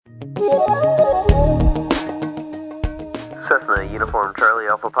Cessna Uniform Charlie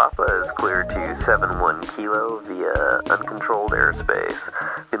Alpha Papa is cleared to 71 Kilo via uncontrolled airspace.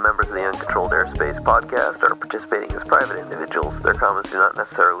 The members of the Uncontrolled Airspace podcast are participating as private individuals. Their comments do not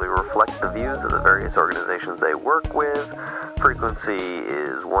necessarily reflect the views of the various organizations they work with. Frequency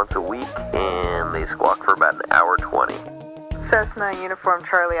is once a week, and they squawk for about an hour 20. Cessna Uniform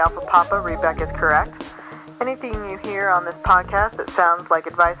Charlie Alpha Papa, readback is correct. Anything you hear on this podcast that sounds like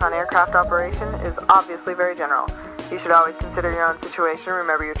advice on aircraft operation is obviously very general. You should always consider your own situation.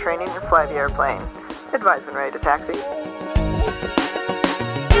 Remember your training and fly the airplane. Advise when ready to taxi.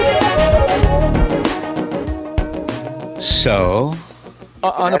 So,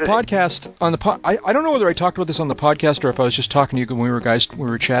 on the podcast, I don't know whether I talked about this on the podcast or if I was just talking to you when we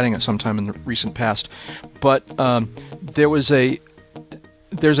were chatting at some time in the recent past. But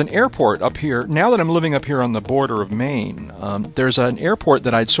there's an airport up here. Now that I'm living up here on the border of Maine, there's an airport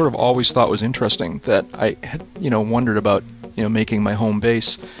that I'd sort of always thought was interesting that I had, wondered about, making my home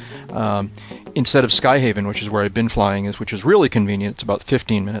base. Instead of Skyhaven, which is where I've been flying, which is really convenient. It's about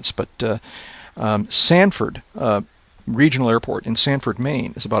 15 minutes. But Sanford Regional Airport in Sanford,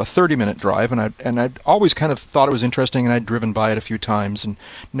 Maine, is about a 30-minute drive, and I'd always kind of thought it was interesting, and I'd driven by it a few times and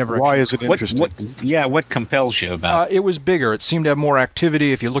never. Why is it interesting? What compels you about it? It was bigger. It seemed to have more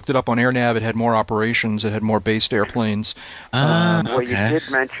activity. If you looked it up on AirNav, it had more operations. It had more based airplanes. Well, you did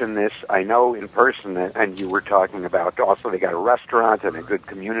mention this, I know, in person, and you were talking about also they got a restaurant and a good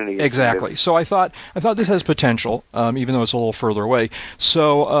community. Exactly. So I thought this has potential, even though it's a little further away.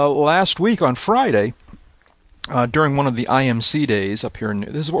 So last week on Friday, during one of the IMC days up here,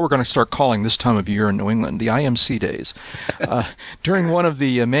 this is what we're going to start calling this time of year in New England, the IMC days. During one of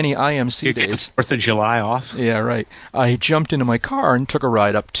the many IMC days, 4th of July off. Yeah, right. I jumped into my car and took a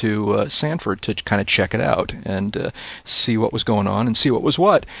ride up to Sanford to kind of check it out and see what was going on and see what was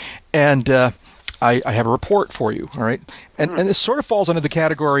what. And I have a report for you, all right? And this sort of falls under the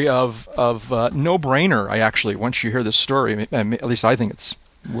category of no-brainer. Once you hear this story, at least I think it's.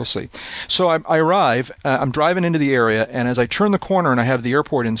 We'll see. So I arrive, I'm driving into the area, and as I turn the corner and I have the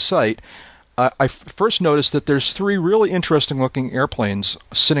airport in sight, I first notice that there's 3 really interesting-looking airplanes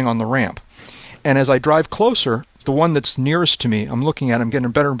sitting on the ramp. And as I drive closer, the one that's nearest to me, I'm looking at it, I'm getting a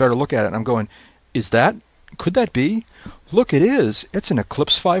better and better look at it, and I'm going, could that be? Look, it is. It's an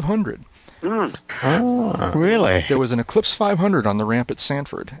Eclipse 500. Oh, really? There was an Eclipse 500 on the ramp at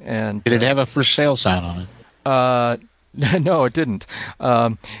Sanford. And did it have a for sale sign on it? No, it didn't.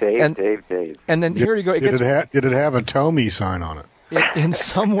 Dave. And then here you go. Did it have a Tell Me sign on it? In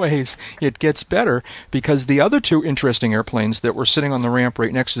some ways, it gets better because the other 2 interesting airplanes that were sitting on the ramp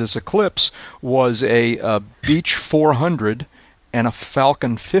right next to this Eclipse was a Beech 400 and a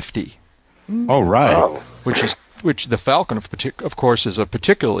Falcon 50. Oh, right. Which the Falcon, of course, is a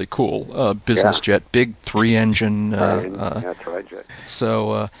particularly cool business jet, big 3-engine. Tri-jet.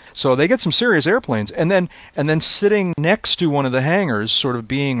 So they get some serious airplanes, and then sitting next to one of the hangars, sort of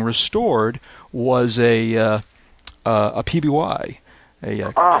being restored, was a PBY.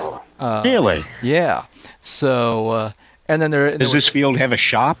 Really? Yeah. So and then does this field have a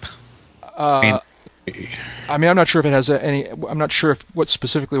shop? I mean, I'm not sure if it has any. I'm not sure what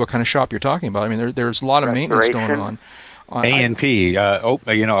kind of shop you're talking about. I mean, there's a lot of maintenance going on. A&P,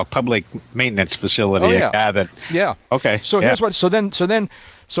 a public maintenance facility. Oh, yeah. Yeah. Okay. So here's what. So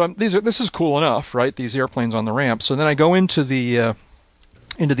this is cool enough, right? These airplanes on the ramp. So then I go into the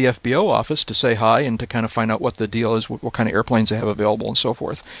FBO office to say hi and to kind of find out what the deal is, what kind of airplanes they have available, and so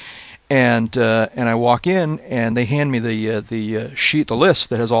forth. And I walk in, and they hand me the sheet, the list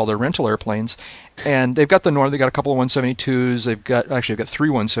that has all their rental airplanes, and they've got they got a couple of 172s. They've got 3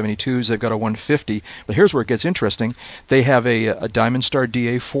 172s. They've got a 150. But here's where it gets interesting. They have a Diamond Star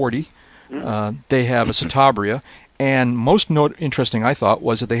DA-40. They have a Citabria, and most interesting, I thought,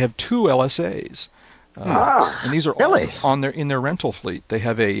 was that they have 2 LSAs. And these are really all in their rental fleet. They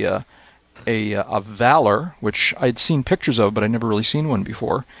have a Valor, which I'd seen pictures of, but I'd never really seen one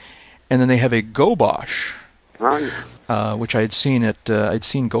before. And then they have a Gobosh, which I had seen I'd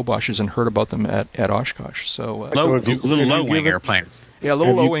seen Goboshes and heard about them at Oshkosh. So little low-wing airplane. Yeah,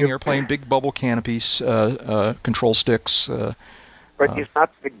 little low-wing airplane, big bubble canopies, control sticks. But it's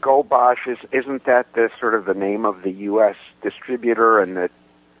not the Gobosh. Isn't that the sort of the name of the U.S. distributor, and that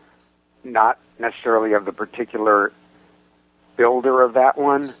not necessarily of the particular builder of that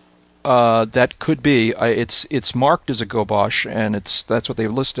one? That could be. It's marked as a Gobosh, and that's what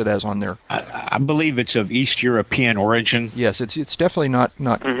they've listed as on there. I believe it's of East European origin. Yes, it's definitely not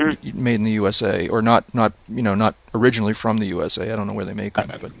made in the USA, or not originally from the USA. I don't know where they make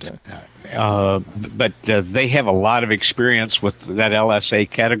them, but they have a lot of experience with that LSA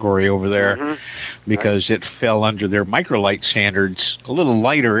category over there because it fell under their microlight standards. A little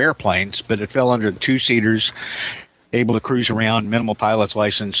lighter airplanes, but it fell under the two-seaters. Able to cruise around, minimal pilot's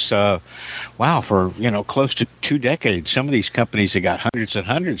license. For close to 2 decades. Some of these companies have got hundreds and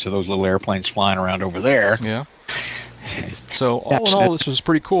hundreds of those little airplanes flying around over there. Yeah. So all in all, this was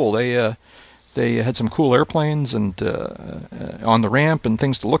pretty cool. They had some cool airplanes and on the ramp and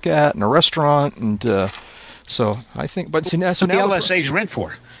things to look at, and a restaurant, and so I think. But see, now, the LSAs rent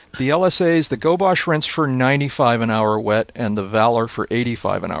for. The LSAs, the Gobosh rents for $95 an hour wet, and the Valor for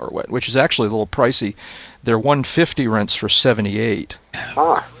 $85 an hour wet, which is actually a little pricey. Their 150 rents for $78.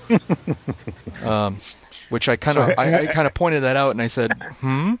 Which I kind of pointed that out, and I said,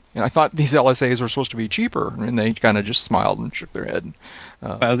 And I thought these LSAs were supposed to be cheaper, and they kind of just smiled and shook their head.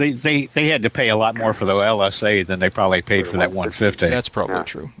 They had to pay a lot more for the LSA than they probably paid for that 150. That's probably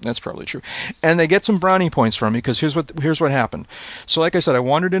true. That's probably true. And they get some brownie points from me, because here's what happened. So like I said, I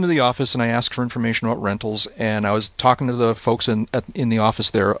wandered into the office and I asked for information about rentals, and I was talking to the folks in the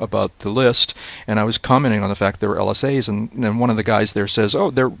office there about the list, and I was commenting on the fact there were LSAs, and then one of the guys there says,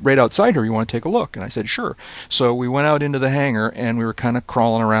 "Oh, they're right outside here. You want to take a look?" And I said, "Sure." So we went out into the hangar, and we were kind of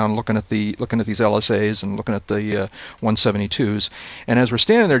crawling around looking at these LSAs and looking at the 172s, and as we're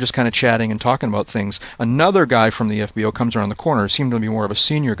standing there just kind of chatting and talking about things, another guy from the FBO comes around the corner. Seemed to be more of a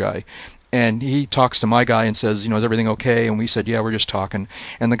senior guy, and he talks to my guy and says, "Is everything okay?" And we said, "Yeah, we're just talking."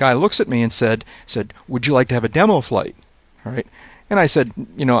 And the guy looks at me and said, "Would you like to have a demo flight?" All right. And I said,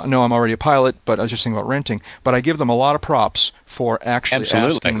 no, I'm already a pilot, but I was just thinking about renting. But I give them a lot of props for actually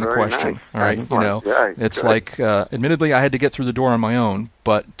asking the question. Nice. All right, it's good. Like, admittedly, I had to get through the door on my own,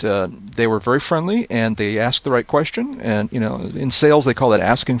 but they were very friendly and they asked the right question. And in sales they call that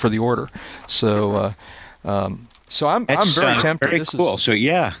asking for the order. So, so I'm very tempted. Very cool. So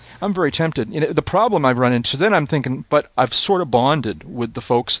yeah, I'm very tempted. The problem I've run into, then I'm thinking, but I've sort of bonded with the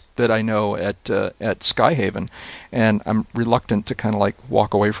folks that I know at Skyhaven, and I'm reluctant to kind of like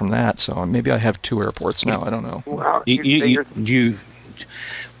walk away from that. So maybe I have 2 airports now. I don't know. Well,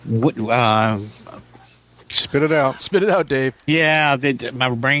 spit it out. Spit it out, Dave. Yeah, my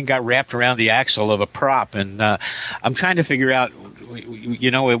brain got wrapped around the axle of a prop, and I'm trying to figure out.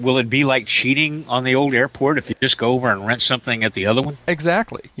 Will it be like cheating on the old airport if you just go over and rent something at the other one?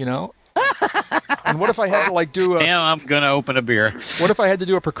 Exactly. And what if I had to do a... Yeah, I'm going to open a beer. What if I had to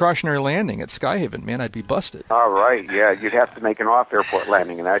do a precautionary landing at Skyhaven? Man, I'd be busted. All right, yeah, you'd have to make an off-airport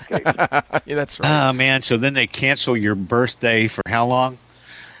landing in that case. Yeah, that's right. Oh, man, so then they cancel your birthday for how long?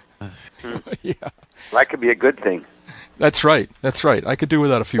 Yeah. That could be a good thing. That's right. I could do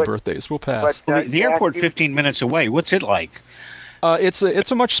without a few birthdays. We'll pass. But, the airport 15 minutes away, what's it like? It's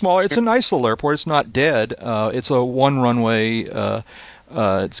a much smaller. It's a nice little airport. It's not dead. It's a one runway.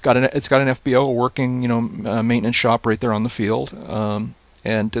 It's got an FBO working maintenance shop right there on the field,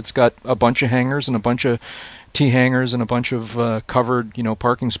 and it's got a bunch of hangars and a bunch of T hangars and a bunch of covered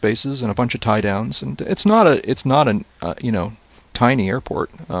parking spaces and a bunch of tie downs. And it's not a tiny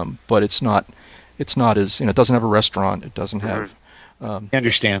airport, but it's not as it doesn't have a restaurant. It doesn't have. I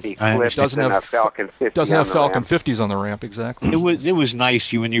understand. It doesn't have Falcon 50. Doesn't have Falcon 50s on the ramp, exactly. It was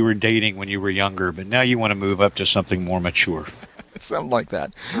nice when you were dating when you were younger, but now you want to move up to something more mature. Something like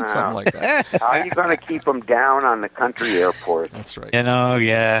that. Wow. Something like that. How are you going to keep them down on the country airports? That's right.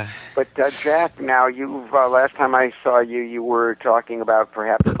 Yeah. But Jack, now you've last time I saw you, you were talking about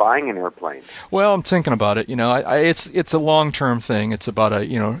perhaps buying an airplane. Well, I'm thinking about it. It's a long-term thing. It's about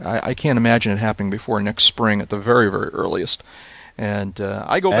I can't imagine it happening before next spring at the very, very earliest. And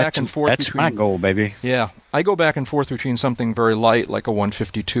I go back and forth. That's my goal, baby. Yeah, I go back and forth between something very light like a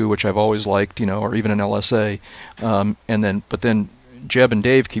 152, which I've always liked, or even an LSA, but then Jeb and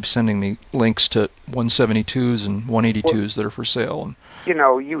Dave keep sending me links to 172s and 182s that are for sale. And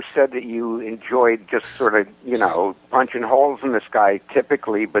you said that you enjoyed just sort of, punching holes in the sky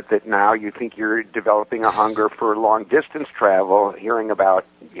typically, but that now you think you're developing a hunger for long distance travel, hearing about,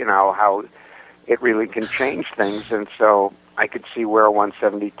 how it really can change things, and so I could see where a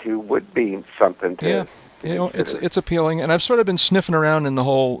 172 would be something to. Yeah, it's appealing, and I've sort of been sniffing around in the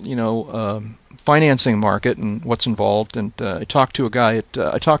whole, financing market and what's involved. And I talked to a guy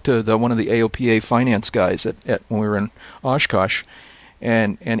I talked to one of the AOPA finance guys at when we were in Oshkosh,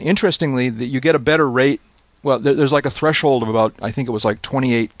 and interestingly, that you get a better rate Well, there's like a threshold of about, I think it was like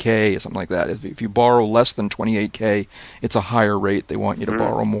 28K or something like that. If you borrow less than 28K, it's a higher rate. They want you to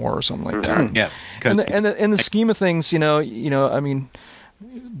borrow more or something like that. Yeah. And in the scheme of things, I mean,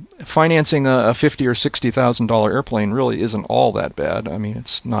 financing a $50,000 or $60,000 airplane really isn't all that bad. I mean,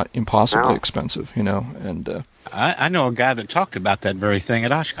 it's not impossibly expensive, and I know a guy that talked about that very thing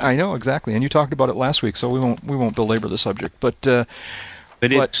at Oshkosh. I know exactly, and you talked about it last week, so we won't belabor the subject, but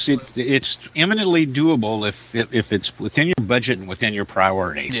it's eminently doable if it's within your budget and within your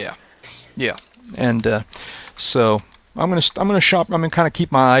priorities. Yeah, and so I'm gonna shop. I'm gonna kind of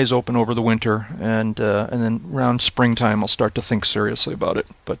keep my eyes open over the winter, and then around springtime I'll start to think seriously about it.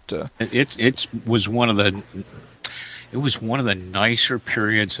 But it was one of the nicer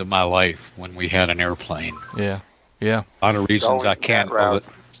periods of my life when we had an airplane. Yeah. A lot of reasons I can't.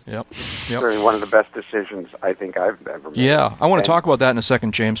 Yep. Really one of the best decisions I think I've ever made. Yeah, I want to talk about that in a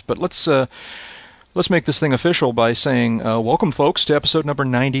second, James. But let's make this thing official by saying welcome, folks, to episode number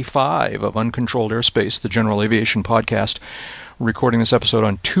 95 of Uncontrolled Airspace, the General Aviation Podcast. We're recording this episode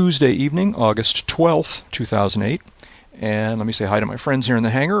on Tuesday evening, August 12th, 2008. And let me say hi to my friends here in the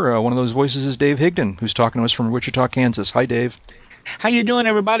hangar. One of those voices is Dave Higdon, who's talking to us from Wichita, Kansas. Hi, Dave. How you doing,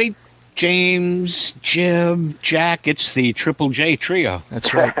 everybody? James, Jim, Jack, it's the Triple J trio.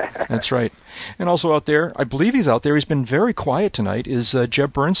 That's right. That's right. And also out there, I believe he's out there, he's been very quiet tonight, is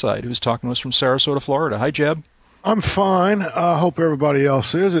Jeb Burnside, who's talking to us from Sarasota, Florida. Hi, Jeb. I'm fine. I hope everybody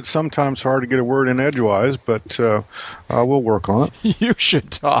else is. It's sometimes hard to get a word in edgewise, but we'll work on it. You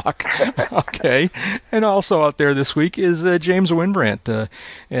should talk. Okay. And also out there this week is James Winbrandt.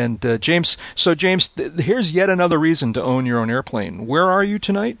 James, here's yet another reason to own your own airplane. Where are you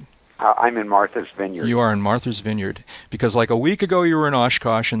tonight? I'm in Martha's Vineyard. You are in Martha's Vineyard. Because like a week ago you were in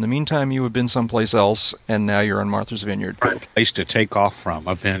Oshkosh. In the meantime, you have been someplace else, and now you're in Martha's Vineyard. Place to take off from,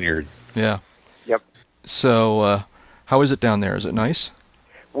 a vineyard. Yeah. Yep. So, how is it down there? Is it nice?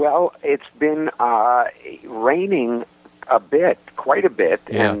 Well, it's been raining quite a bit,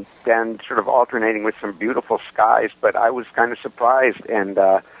 Yeah. and then sort of alternating with some beautiful skies, but I was kind of surprised, and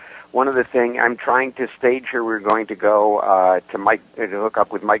one of the things I'm trying to stage here, we're going to go to hook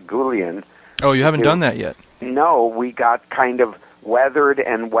up with Mike Goulian. Oh, you haven't done that yet? No, we got kind of weathered,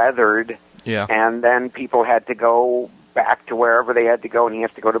 Yeah. and then people had to go back to wherever they had to go, and he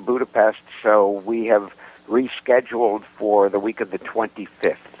has to go to Budapest, so we have rescheduled for the week of the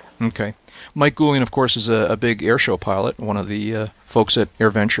 25th. Okay. Mike Goulian, of course, is a big airshow pilot, one of the folks at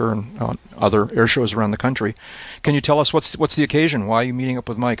AirVenture and other airshows around the country. Can you tell us what's the occasion? Why are you meeting up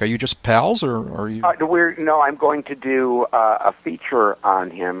with Mike? Are you just pals, or are you? No, I'm going to do a feature on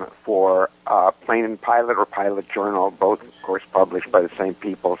him for Plane and Pilot or Pilot Journal, both, of course, published by the same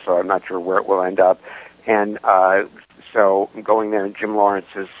people, so I'm not sure where it will end up. And so I'm going there, and Jim Lawrence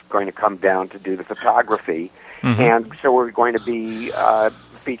is going to come down to do the photography. Mm-hmm. And so we're going to be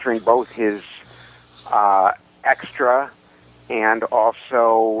featuring both his extra and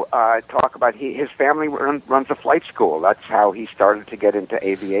also talk about his family runs a flight school. That's how he started to get into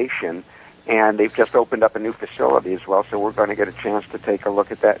aviation. And they've just opened up a new facility as well, so we're going to get a chance to take a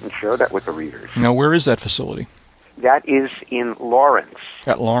look at that and share that with the readers. Now, where is that facility? That is in Lawrence.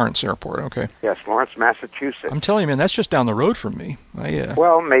 At Lawrence Airport, okay. Yes, Lawrence, Massachusetts. I'm telling you, man, that's just down the road from me.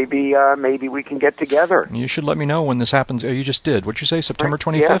 Well, maybe we can get together. You should let me know when this happens. Oh, you just did. What'd you say, September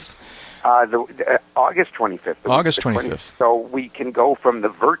 25th? Yeah. August 25th. August 25th. So we can go from the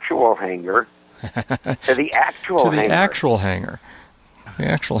virtual hangar to the actual hangar. The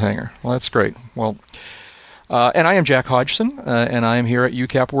actual hangar. Well, that's great. Well, and I am Jack Hodgson, and I am here at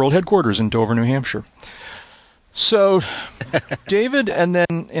UCAP World Headquarters in Dover, New Hampshire. So, David, and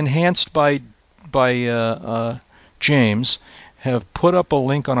then enhanced by James, have put up a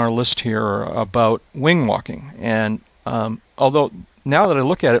link on our list here about wing walking. And although now that I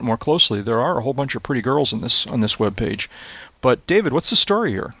look at it more closely, there are a whole bunch of pretty girls on this webpage. But David, what's the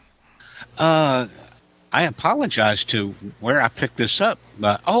story here? I apologize to where I picked this up.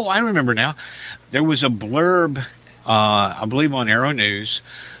 I remember now. There was a blurb, I believe on Aero News,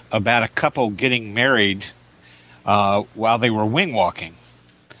 about a couple getting married while they were wing walking.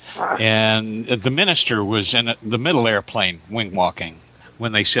 And the minister was in the middle airplane wing walking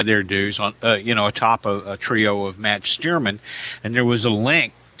when they said their dues on, atop a trio of Matt Stearman. And there was a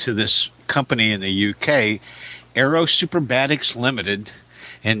link to this company in the UK, Aero Superbatics Limited,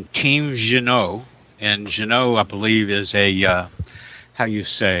 and Team Jeannot. And Jeannot, I believe, is a,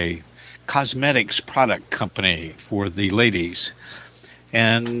 cosmetics product company for the ladies.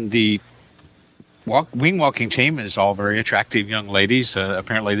 And the wing walking team is all very attractive young ladies.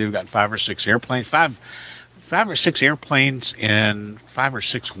 Apparently, they've got 5 or 6 airplanes, five or six airplanes, and 5 or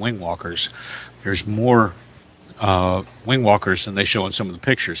 6 wing walkers. There's more wing walkers, and they show in some of the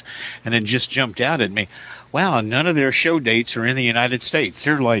pictures, and it just jumped out at me. Wow, none of their show dates are in the United States.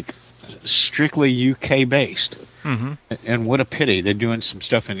 They're like strictly UK based, and what a pity. They're doing some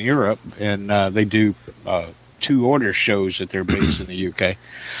stuff in Europe, and they do 2 order shows that they're based in the UK.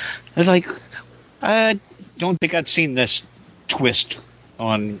 It's like, I don't think I'd seen this twist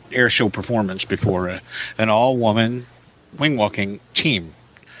on air show performance before. An all-woman wing walking team.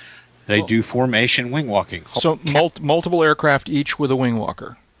 They do formation wing walking. So multiple aircraft each with a wing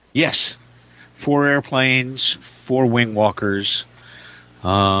walker. Yes, 4 airplanes, 4 wing walkers.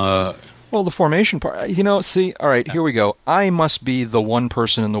 Well, the formation part, see, all right, here we go. I must be the one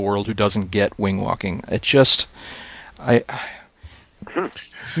person in the world who doesn't get wing walking. It just,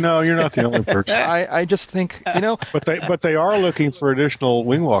 No, you're not the only person. I just think, But they are looking for additional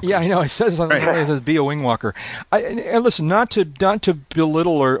wing walkers. Yeah, I know. It says on the thing, it says be a wing walker. And listen, not to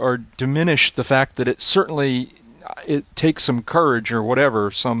belittle or diminish the fact that it certainly it takes some courage or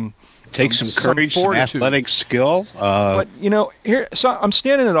whatever, some courage, some athletic skill. But here, so I'm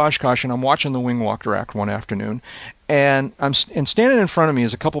standing at Oshkosh and I'm watching the wing walker act one afternoon, and standing in front of me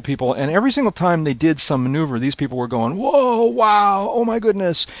is a couple people, and every single time they did some maneuver, these people were going, "Whoa, wow, oh my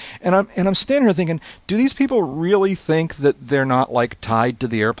goodness!" And I'm standing here thinking, do these people really think that they're not like tied to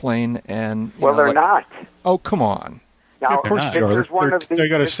the airplane? And they're not. Oh, come on! Now, of course they are. They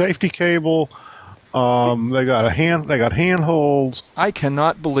got a safety cable. They got handholds. I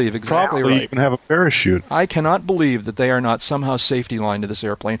cannot believe exactly Probably right. even have a parachute. I cannot believe that they are not somehow safety line to this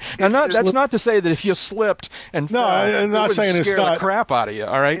airplane. Now, that's not to say that if you slipped and no, I'm not saying it's scare not the crap out of you.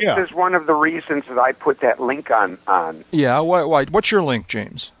 All right. Yeah. This is one of the reasons that I put that link on. Yeah. Why? What's your link,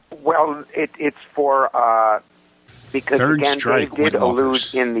 James? Well, it's for because Third again, strike Dave did allude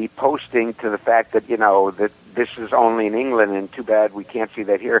windwalkers. in the posting to the fact that that this is only in England, and too bad we can't see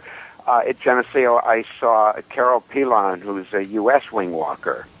that here. At Geneseo, I saw Carol Pilon, who's a U.S. wing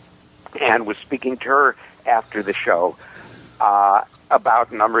walker, and was speaking to her after the show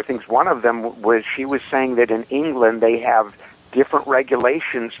about a number of things. One of them was she was saying that in England they have different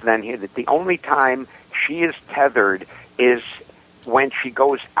regulations than here, that the only time she is tethered is when she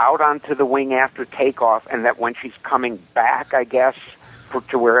goes out onto the wing after takeoff, and that when she's coming back, I guess,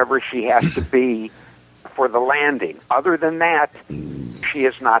 to wherever she has to be for the landing. Other than that, she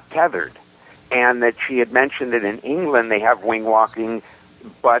is not tethered. And that she had mentioned that in England they have wing walking,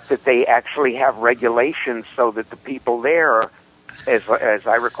 but that they actually have regulations so that the people there, as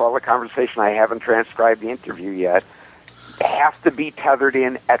I recall the conversation, I haven't transcribed the interview yet, have to be tethered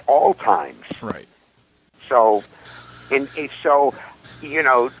in at all times. Right. So,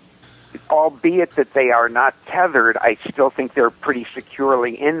 albeit that they are not tethered, I still think they're pretty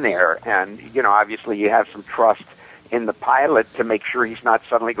securely in there. And, obviously you have some trust in the pilot to make sure he's not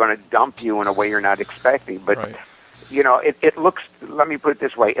suddenly going to dump you in a way you're not expecting. But, right. It looks, let me put it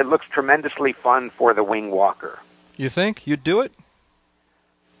this way, it looks tremendously fun for the wing walker. You think you'd do it?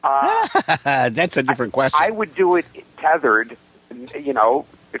 That's a different question. I would do it tethered,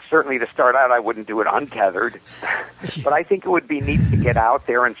 It's certainly to start out, I wouldn't do it untethered, but I think it would be neat to get out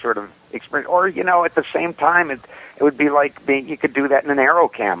there and sort of experience. Or at the same time, it would be like you could do that in an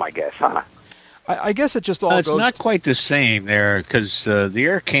Aerocam, I guess, huh? I guess it just all it's goes. not quite the same there because the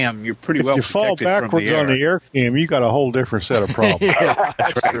Aircam you're pretty well If you fall protected backwards from on the air cam, you got a whole different set of problems. Yeah,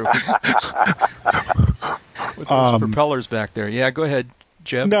 that's true. With those propellers back there. Yeah, go ahead,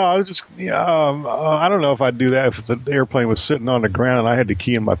 Jeb. No, I was just, I don't know if I'd do that if the airplane was sitting on the ground and I had the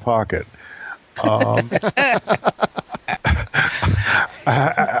key in my pocket.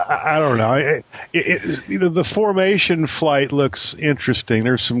 I don't know. The formation flight looks interesting.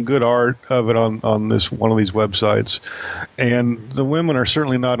 There's some good art of it on this one of these websites, and the women are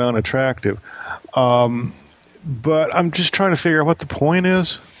certainly not unattractive. But I'm just trying to figure out what the point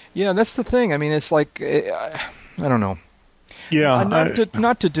is. Yeah, that's the thing. I mean, it's like I don't know. Yeah,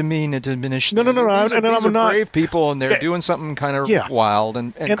 not to demean and diminish. No. These I'm are not. brave people, and they're doing something kind of wild,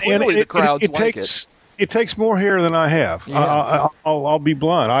 and clearly the crowds like it. It takes more hair than I have. Yeah. I'll be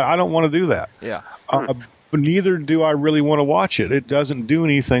blunt. I don't want to do that. Yeah. But neither do I really want to watch it. It doesn't do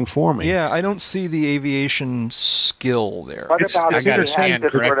anything for me. Yeah, I don't see the aviation skill there. What It's about I if got you to stand had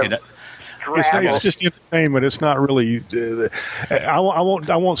to sort corrected. of It's travel? just entertainment. It's not really. I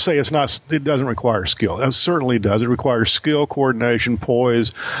won't say it's not. It doesn't require skill. It certainly does. It requires skill, coordination,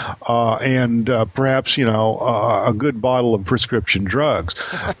 poise, and perhaps a good bottle of prescription drugs.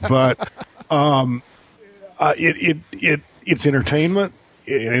 But it's entertainment,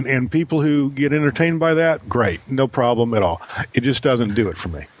 and people who get entertained by that, great, no problem at all. It just doesn't do it for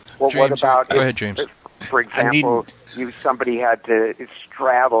me. Well, James, what about go ahead, James. For example, somebody had to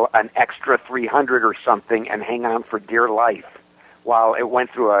straddle an extra 300 or something and hang on for dear life while it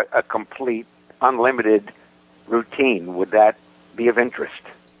went through a complete unlimited routine. Would that be of interest?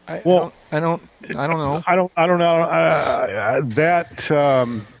 I don't know. I don't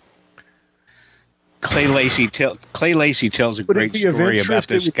know. Clay Lacy tells a great story about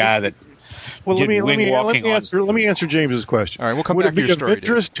this guy that. Well, let me answer James's question. All right, we'll come would back it be to your of story,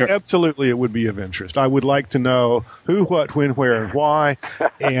 interest? Sure. Absolutely, it would be of interest. I would like to know who, what, when, where, and why,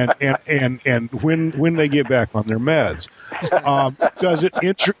 and when they get back on their meds.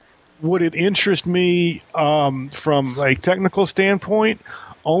 Would it interest me from a technical standpoint?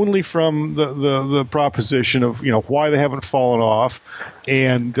 Only from the proposition of why they haven't fallen off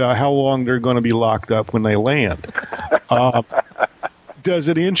and how long they're going to be locked up when they land. Does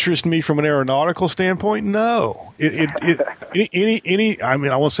it interest me from an aeronautical standpoint? No. I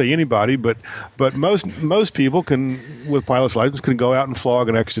won't say anybody, but most people with pilot's license can go out and flog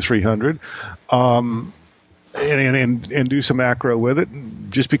an extra 300, and do some acro with it.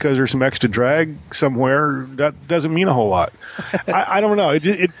 Just because there's some extra drag somewhere, that doesn't mean a whole lot. I don't know.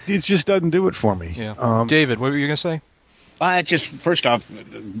 It just doesn't do it for me. Yeah. David, what were you going to say? I just first off,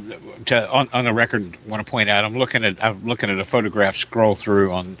 on the record, want to point out I'm looking at a photograph scroll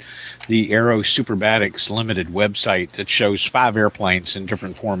through on the Aero Superbatics Limited website that shows 5 airplanes in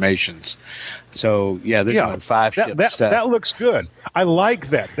different formations. So they're doing 5 ships. That looks good. I like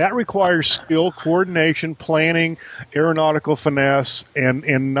that. That requires skill, coordination, planning, aeronautical finesse,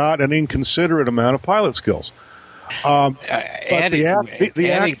 and not an inconsiderate amount of pilot skills.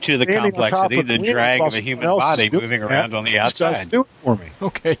 Adding to the complexity, the drag of a human body moving around on the outside. Do it for me.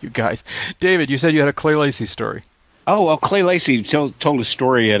 Okay, you guys. David, you said you had a Clay Lacy story. Oh, well, Clay Lacy told a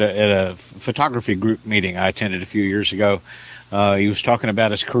story at a photography group meeting I attended a few years ago. He was talking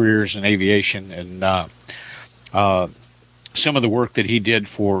about his careers in aviation and some of the work that he did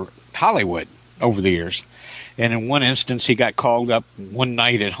for Hollywood over the years. And in one instance, he got called up one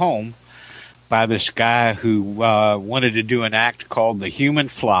night at home by this guy who wanted to do an act called the Human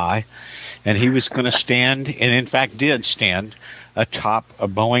Fly, and he was going to stand, and in fact did stand, atop a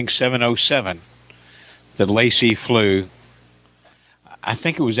Boeing 707 that Lacy flew. I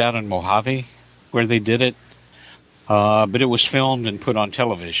think it was out in Mojave where they did it, but it was filmed and put on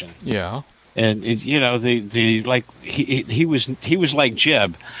television. Yeah. And he was like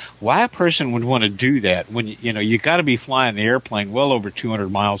Jeb. Why a person would want to do that when you got to be flying the airplane well over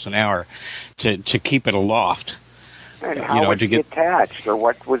 200 miles an hour to keep it aloft. And how was he attached, or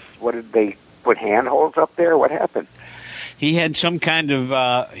what did they put handholds up there? What happened? He had some kind of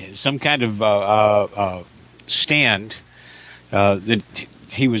stand that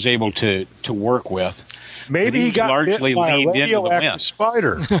he was able to work with. Maybe he got largely bit by a leaned into the wind.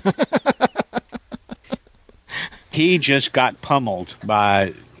 Spider. He just got pummeled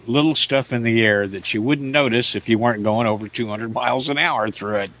by little stuff in the air that you wouldn't notice if you weren't going over 200 miles an hour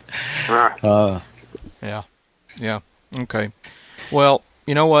through it. Yeah. Okay. Well,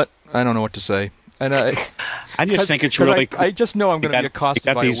 you know what? I don't know what to say. And I just think it's really cool. I just know I'm going to be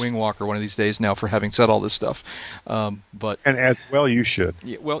accosted by a wing walker one of these days now for having said all this stuff. But and as well, you should.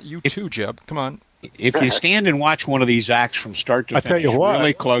 Yeah, well, you too, Jeb. Come on. If you stand and watch one of these acts from start to finish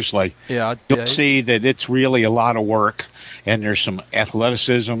really closely, you'll see that it's really a lot of work, and there's some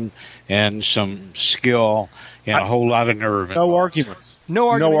athleticism and some skill and a whole lot of nerve. No arguments. No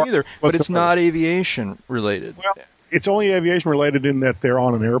argument either, but it's not aviation related. Well, it's only aviation related in that they're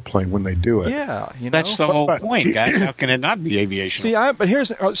on an airplane when they do it. Yeah, that's the whole point, guys. How can it not be aviation? See, but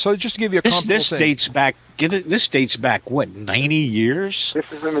here's so just to give you a comparable this dates back. This dates back what 90 years? This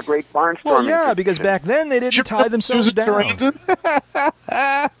is in the Great Barnstorming. Well, yeah, because back then they didn't tie themselves down.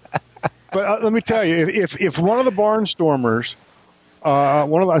 But let me tell you, if one of the barnstormers,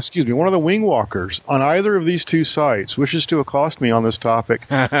 one of the wing walkers on either of these two sites wishes to accost me on this topic,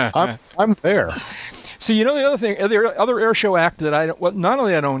 I'm there. See, the other thing, the other air show act that not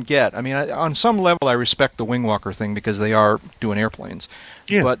only I don't get, I mean, on some level I respect the wing walker thing because they are doing airplanes.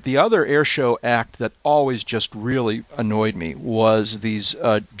 Yeah. But the other air show act that always just really annoyed me was these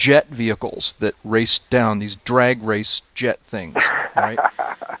jet vehicles that raced down, these drag race jet things, right?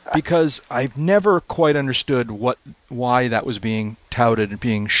 Because I've never quite understood why that was being touted and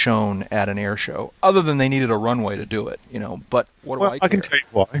being shown at an air show, other than they needed a runway to do it, But what do I care? I can tell you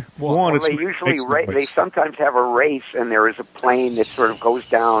why. Well, they sometimes have a race, and there is a plane that sort of goes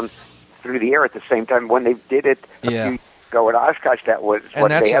down through the air at the same time. When they did it a few years ago at Oshkosh, that was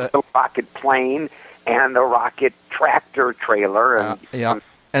they have the rocket plane and the rocket tractor trailer. And,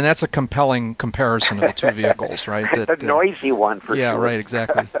 and that's a compelling comparison of the two vehicles, right? The noisy one, for sure. Yeah, right,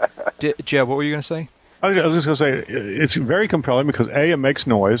 exactly. Jeb, what were you going to say? I was just going to say, it's very compelling because A, it makes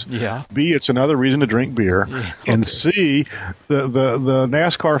noise. Yeah. B, it's another reason to drink beer. Yeah. And C, the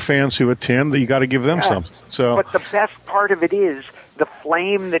NASCAR fans who attend, you got to give them something. So, but the best part of it is the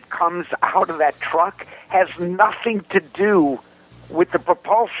flame that comes out of that truck has nothing to do with the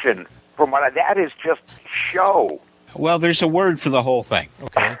propulsion. That is just show. Well, there's a word for the whole thing.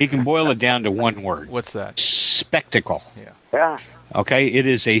 Okay. You can boil it down to one word. What's that? Spectacle. Yeah. Okay, it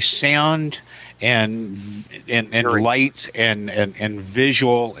is a sound and light and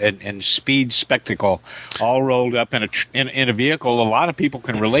visual and speed spectacle all rolled up in a vehicle a lot of people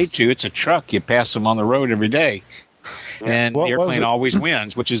can relate to. It's a truck. You pass them on the road every day. And the airplane always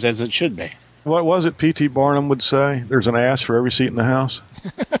wins, which is as it should be. What was it P.T. Barnum would say? There's an ass for every seat in the house.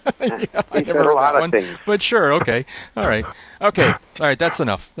 Yeah, I He never said heard a lot that of one. things. But sure, okay. All right. Okay. All right, that's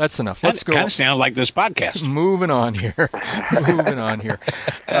enough. Let's That go. kind of sounds like this podcast. Moving on here.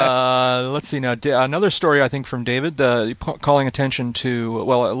 Let's see now. Another story, I think, from David, calling attention to,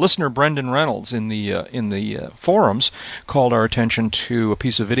 listener Brendan Reynolds in the forums called our attention to a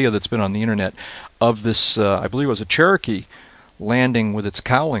piece of video that's been on the internet of this, I believe it was a Cherokee, landing with its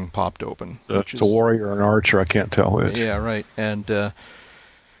cowling popped open. It's a warrior or an archer, I can't tell which. Yeah, right. And,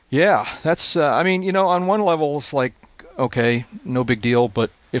 that's, on one level, it's like, okay, no big deal, but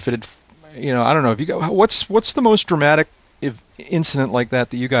if it had, I don't know, if you go, what's the most dramatic incident like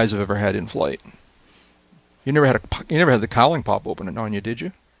that you guys have ever had in flight? You never had the cowling pop open on you, did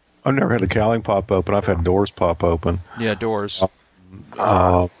you? I've never had the cowling pop open. I've had doors pop open. Yeah, doors.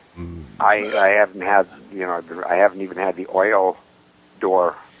 I haven't had, I haven't even had the oil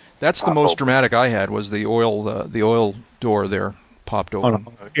door. That's the most dramatic I had, was the oil door there popped open.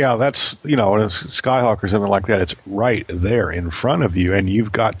 Yeah, that's, when a Skyhawk or something like that, it's right there in front of you, and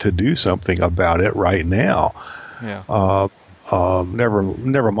you've got to do something about it right now. Yeah.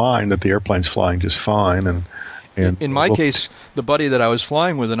 Never mind that the airplane's flying just fine. And in my case, the buddy that I was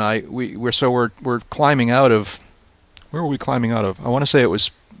flying with and I, we're climbing out of, where were we climbing out of? I want to say it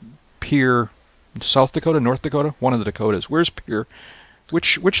was Pierre, South Dakota, North Dakota, one of the Dakotas. Where's Pierre?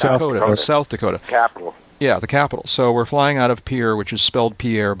 Which South Dakota? Dakota. South Dakota. Capital. Yeah, the capital. So we're flying out of Pierre, which is spelled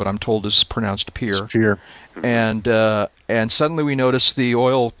Pierre, but I'm told is pronounced Pierre. Pierre. And suddenly we notice the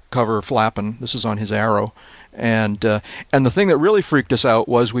oil cover flapping. This is on his Arrow. And the thing that really freaked us out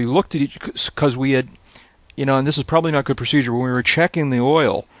was we looked at each, because we had, and this is probably not good procedure, when we were checking the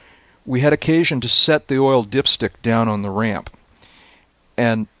oil, we had occasion to set the oil dipstick down on the ramp.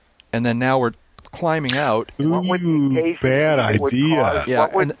 And then now we're climbing out. What would the occasion bad that would idea. cause-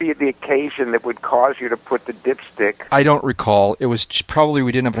 what would be the occasion that would cause you to put the dipstick? I don't recall. It was probably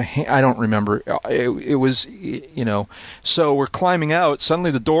we didn't have I don't remember. It was, So we're climbing out.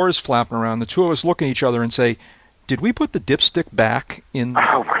 Suddenly the door is flapping around. The two of us look at each other and say, "Did we put the dipstick back in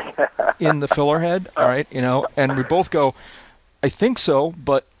in the filler head?" All right, and we both go, "I think so,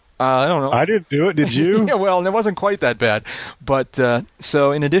 but I don't know." I didn't do it. Did you? Yeah, well, it wasn't quite that bad. But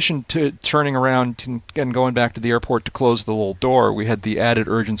so in addition to turning around and going back to the airport to close the little door, we had the added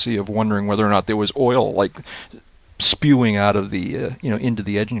urgency of wondering whether or not there was oil, like, spewing out of the, into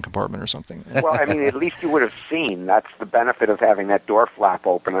the engine compartment or something. Well, I mean, at least you would have seen. That's the benefit of having that door flap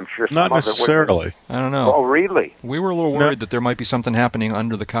open. I'm sure some Not of it would- necessarily. I don't know. Oh, really? We were a little worried that there might be something happening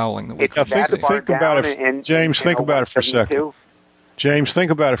under the cowling. That we It's Now, that think far about down it, in- James. in Think about it for a 172? second. James, think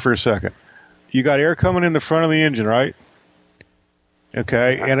about it for a second. You got air coming in the front of the engine, right?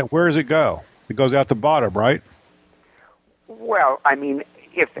 Okay, and where does it go? It goes out the bottom, right? Well, I mean,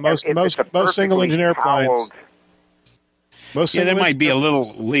 if Most if it's a single-engine perfectly airplanes- cowled- Most Yeah, there single might be a engine-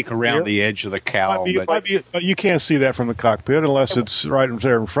 little leak around the edge of the cowl. Might be, but you can't see that from the cockpit unless it's right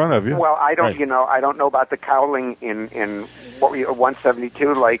there in front of you. Well, I don't, Right. I don't know about the cowling in what we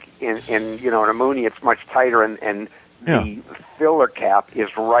 172. Like in a Mooney, it's much tighter, and the filler cap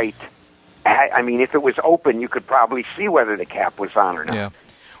is right. I mean, if it was open, you could probably see whether the cap was on or not. Yeah.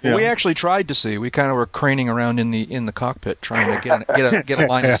 Well, we actually tried to see. We kind of were craning around in the cockpit trying to get a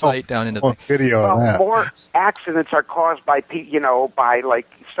line of sight down into the. Video of Well, that. more accidents are caused by by like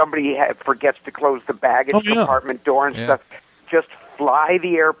somebody forgets to close the baggage compartment door and stuff. Just fly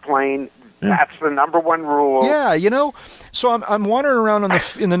the airplane. That's the number one rule. Yeah, So I'm wandering around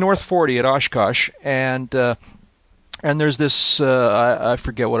in the North 40 at Oshkosh, and there's this I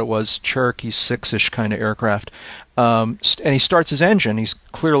forget what it was, Cherokee 6-ish kind of aircraft. And he starts his engine. He's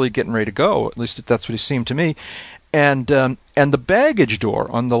clearly getting ready to go. At least that's what he seemed to me. And And the baggage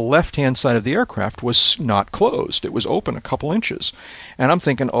door on the left-hand side of the aircraft was not closed. It was open a couple inches. And I'm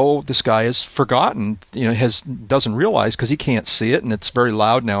thinking, oh, this guy has forgotten, doesn't realize, because he can't see it, and it's very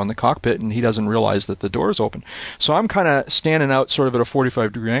loud now in the cockpit, and he doesn't realize that the door is open. So I'm kind of standing out sort of at a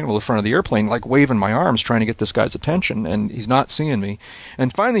 45-degree angle in front of the airplane, like waving my arms, trying to get this guy's attention, and he's not seeing me.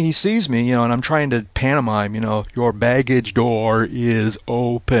 And finally he sees me, and I'm trying to pantomime, your baggage door is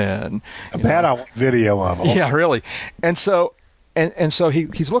open. That I want video of. Yeah, really. And so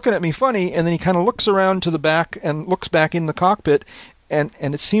he's looking at me funny, and then he kind of looks around to the back and looks back in the cockpit, and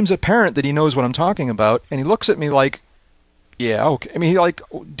it seems apparent that he knows what I'm talking about, and he looks at me like, yeah, okay. I mean,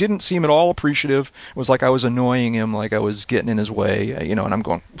 he didn't seem at all appreciative. It was like I was annoying him, like I was getting in his way, and I'm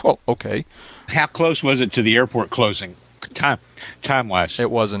going, well, okay. How close was it to the airport closing? Time-wise?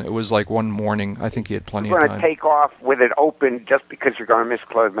 It wasn't. It was like one morning. I think he had plenty of time. You're going to take off with it open just because you're going to miss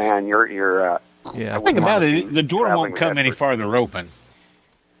close, man. Yeah. Think about it. The door won't come any farther open.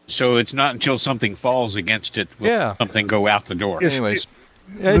 So it's not until something falls against it will something go out the door. Anyways.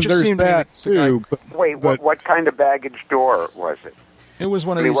 It just there's seemed that, too. Wait, what kind of baggage door was it? It was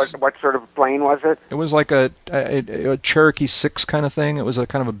one of these... What sort of plane was it? It was like a Cherokee 6 kind of thing. It was a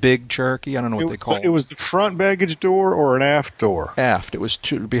kind of a big Cherokee. I don't know what they call it. It was the front baggage door or an aft door? Aft. It was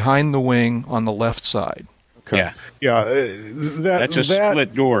behind the wing on the left side. Okay. Yeah. That's a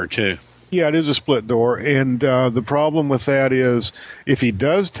split door, too. Yeah, it is a split door, and the problem with that is if he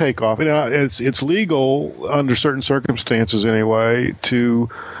does take off, it's legal under certain circumstances anyway to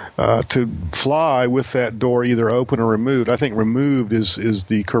fly with that door either open or removed. I think removed is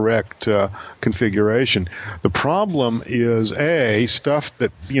the correct configuration. The problem is stuff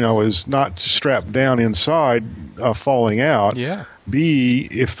that is not strapped down inside falling out. Yeah. B,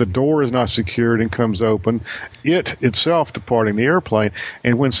 if the door is not secured and comes open, it itself departing the airplane,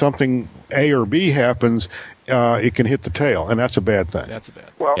 and when something A or B happens, it can hit the tail, and that's a bad thing. That's a bad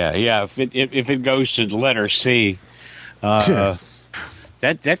thing. Well, yeah. If it goes to the letter C, that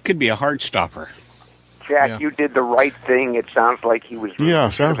could be a heart stopper. Jack, you did the right thing. It sounds like he was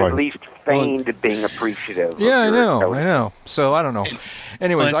at least feigned being appreciative. Yeah, I know. So I don't know.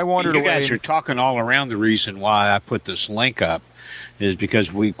 Anyways, I wandered away. You guys are talking all around. The reason why I put this link up is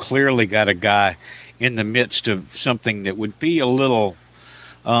because we clearly got a guy in the midst of something that would be a little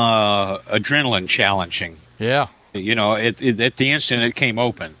adrenaline challenging. Yeah. At the instant it came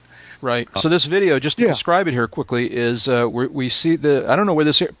open. Right. So this video, just to describe it here quickly, is we see I don't know where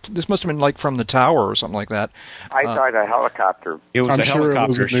this must have been like from the tower or something like that. I thought a helicopter. It was a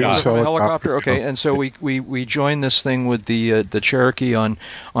helicopter shot. A helicopter. Okay. And so we joined this thing with the Cherokee on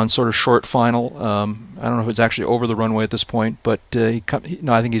sort of short final. I don't know if it's actually over the runway at this point, but I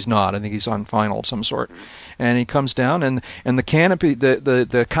think he's not. I think he's on final of some sort. And he comes down, and the canopy,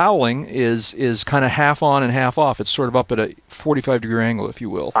 the cowling is kind of half on and half off. It's sort of up at a 45-degree angle, if you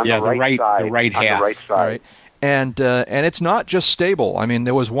will. On the right half. On the right side. Right. And it's not just stable. I mean,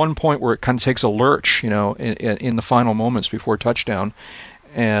 there was one point where it kind of takes a lurch, in the final moments before touchdown,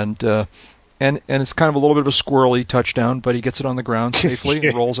 and it's kind of a little bit of a squirrely touchdown, but he gets it on the ground safely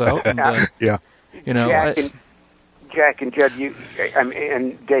and rolls out. And, Jack and Jed,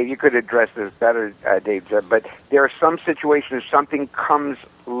 and Dave, you could address this better, Dave, Jed, but there are some situations something comes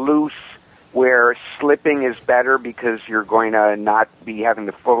loose where slipping is better because you're going to not be having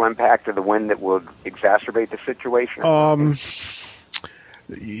the full impact of the wind that will exacerbate the situation?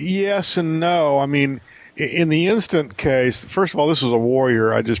 Yes and no. I mean, in the instant case, first of all, this is a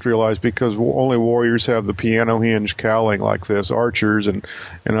Warrior, I just realized, because only Warriors have the piano hinge cowling like this. Archers and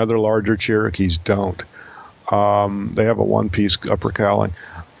other larger Cherokees don't. They have a one-piece upper cowling.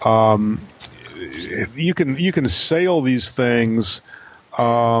 You can sail these things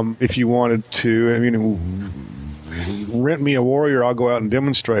if you wanted to. I mean, rent me a Warrior, I'll go out and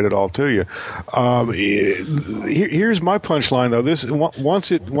demonstrate it all to you. Here's my punchline, though.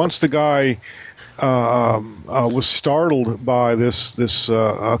 Once the guy was startled by this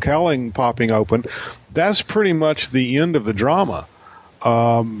cowling popping open, that's pretty much the end of the drama.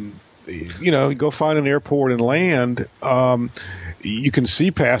 Go find an airport and land. You can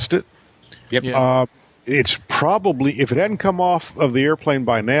see past it. Yep. It's probably, if it hadn't come off of the airplane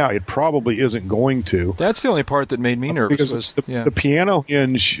by now, it probably isn't going to. That's the only part that made me nervous. Because the piano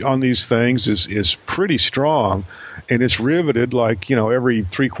hinge on these things is pretty strong, and it's riveted like every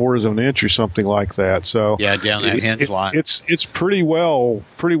 3/4 of an inch or something like that. So down that hinge line. It's pretty well.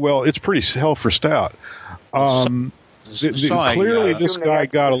 It's pretty hell for stout. Clearly, this guy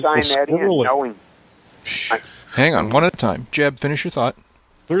got a little squirrely. Hang on, one at a time. Jeb, finish your thought.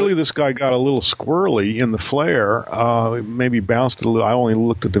 Clearly, this guy got a little squirrely in the flare. Maybe bounced a little. I only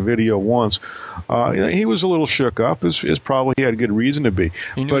looked at the video once. He was a little shook up. Is probably he had good reason to be.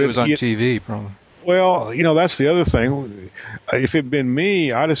 He knew it was on TV, probably. Well, that's the other thing. If it had been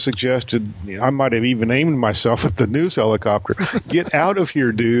me, I'd have suggested, I might have even aimed myself at the news helicopter. Get out of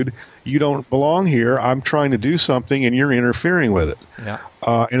here, dude. You don't belong here. I'm trying to do something, and you're interfering with it. Yeah.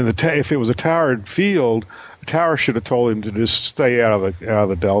 And if it was a towered field, the tower should have told him to just stay out of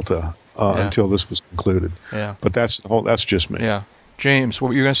the delta until this was concluded. Yeah. But that's just me. Yeah. James, what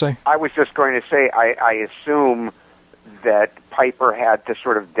were you going to say? I was just going to say, I assume that Piper had to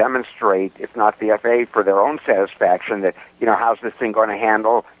sort of demonstrate, if not the FAA, for their own satisfaction, that, how's this thing going to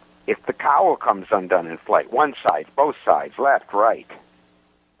handle if the cowl comes undone in flight? One side, both sides, left, right.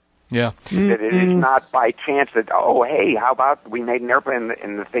 Yeah. That it is not by chance that, oh, hey, how about we made an airplane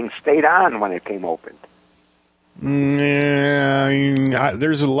and the thing stayed on when it came open? Yeah,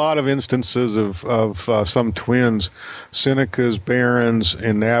 there's a lot of instances of some twins, Senecas, Barons,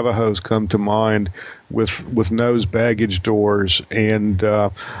 and Navajos come to mind with nose baggage doors, and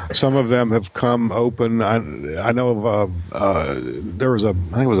some of them have come open. I know of I think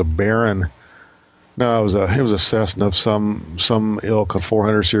it was a Baron. No, it was a Cessna of some ilk, a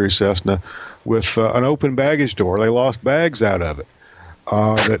 400 series Cessna, with an open baggage door. They lost bags out of it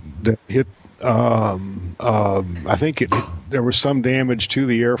that hit. I think there was some damage to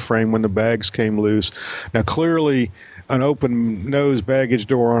the airframe when the bags came loose. Now, clearly, an open nose baggage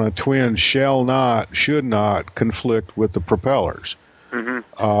door on a twin should not conflict with the propellers,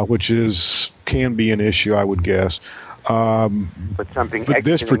 which can be an issue, I would guess. But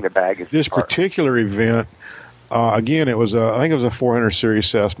exiting the baggage. This particular event, again, I think it was a 400 series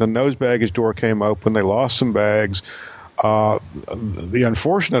Cessna. Nose baggage door came open. They lost some bags. The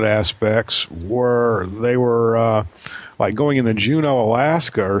unfortunate aspects were they were like going in the Juneau,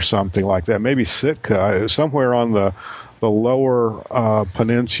 Alaska, or something like that. Maybe Sitka, somewhere on the lower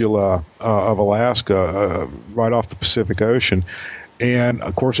peninsula of Alaska, right off the Pacific Ocean. And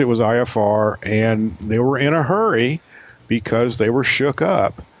of course, it was IFR, and they were in a hurry because they were shook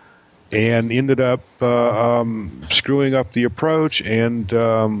up, and ended up screwing up the approach and.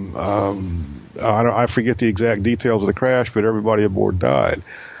 I forget the exact details of the crash, but everybody aboard died.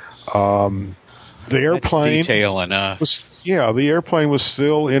 The airplane That's detail enough. The airplane was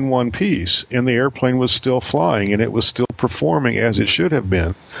still in one piece, and the airplane was still flying, and it was still performing as it should have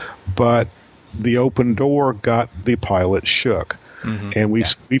been. But the open door got the pilot shook, and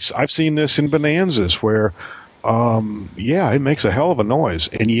I've seen this in Bonanzas where. It makes a hell of a noise.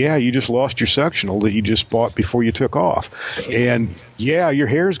 And you just lost your sectional that you just bought before you took off. And your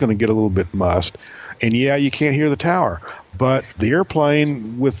hair is going to get a little bit mussed. And you can't hear the tower. But the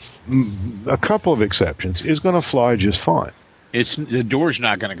airplane, with a couple of exceptions, is going to fly just fine. The door's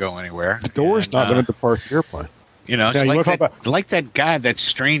not going to go anywhere. The door's not going to depart the airplane. It's like that guy that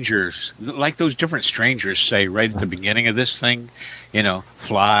strangers, like those different strangers say right at the beginning of this thing,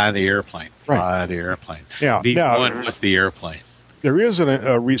 fly the airplane, fly the airplane. Yeah, Be one with the airplane. There is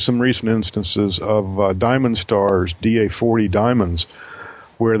some recent instances of Diamond Stars, DA-40 Diamonds,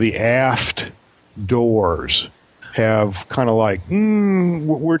 where the aft doors have kind of like,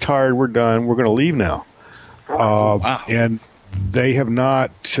 we're tired, we're done, we're going to leave now. Wow. And they have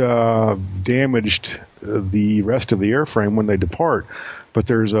not damaged the rest of the airframe when they depart, but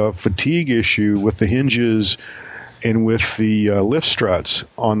there's a fatigue issue with the hinges and with the lift struts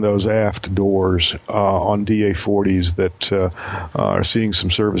on those aft doors on DA-40s that are seeing some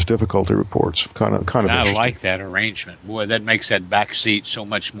service difficulty reports. Kind of. I like that arrangement. Boy, that makes that back seat so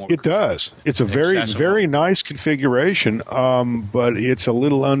much more. It does. It's a very, very nice configuration, but it's a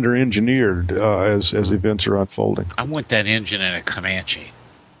little under-engineered as events are unfolding. I want that engine in a Comanche.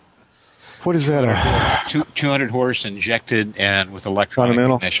 What is that? 200 horse injected and with electronic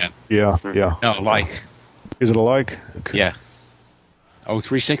ignition. Yeah. No, like. Is it alike? Okay. Yeah.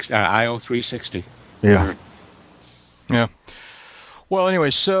 IO360. Yeah. Yeah. Well,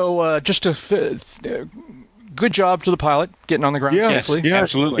 anyway, so just good job to the pilot getting on the ground safely. Yeah,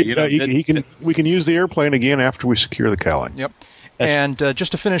 absolutely. We can use the airplane again after we secure the cowling. Yep. And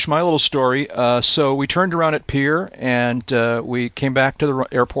just to finish my little story, so we turned around at Pier, and we came back to the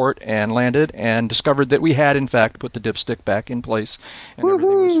airport and landed and discovered that we had, in fact, put the dipstick back in place, and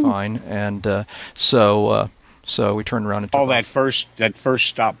everything was fine. And so we turned around and took off. that first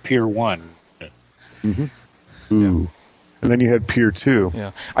stop, Pier 1. Mm-hmm. Ooh. Yeah. And then you had Pier 2.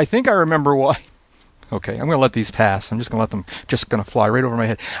 Yeah. I think I remember why. Okay, I'm going to let these pass. I'm just going to let them fly right over my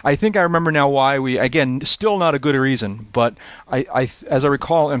head. I think I remember now why we, again, still not a good reason, but I as I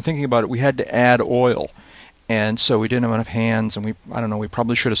recall, I'm thinking about it, we had to add oil. and so we didn't have enough hands, and we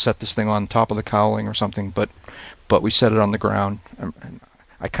probably should have set this thing on top of the cowling or something, but we set it on the ground. And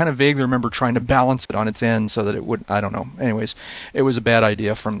I kind of vaguely remember trying to balance it on its end so that it would, I don't know. Anyways, it was a bad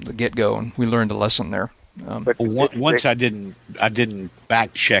idea from the get-go, and we learned a lesson there. Once I didn't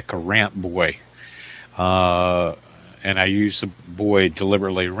back check a ramp buoy, and I used the buoy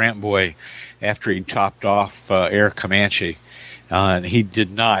deliberately, ramp buoy, after he topped off Air Comanche, and he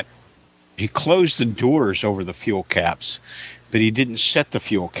did not. He closed the doors over the fuel caps, but he didn't set the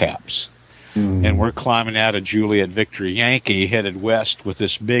fuel caps. And we're climbing out of Juliet Victory Yankee, headed west with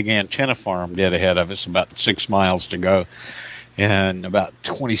this big antenna farm dead ahead of us, about 6 miles to go, and about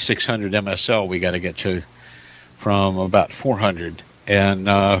 2,600 MSL we got to get to from about 400. And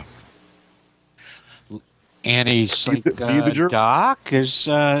Annie's like, Doc,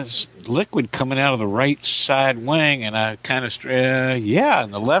 is liquid coming out of the right side wing, and I kind of, yeah,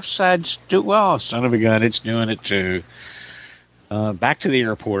 and the left side's well, son of a gun, it's doing it too. Back to the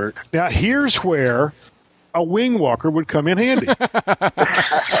airport. Now, here's where a wing walker would come in handy. All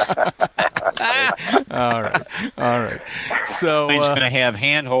right. So he's going to have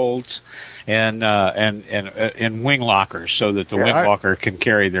handholds and wing lockers so that the wing walker can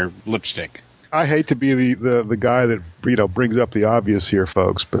carry their lipstick. I hate to be the guy that brings up the obvious here,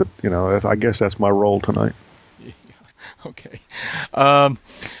 folks, but I guess that's my role tonight. Okay.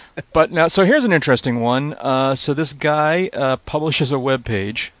 But now, so here's an interesting one. So this guy publishes a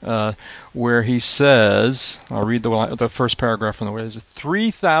webpage where he says, I'll read the first paragraph from the web. It's a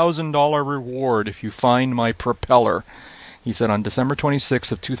 $3,000 reward if you find my propeller. He said, on December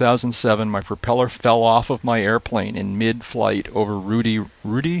 26th of 2007, my propeller fell off of my airplane in mid-flight over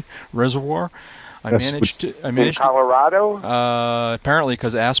Rudy Reservoir. I managed in Colorado? Apparently,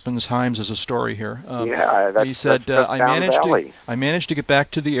 because Aspen's Heims is a story here. That's, he said, that's I managed to get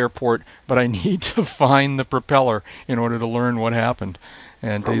back to the airport, but I need to find the propeller in order to learn what happened.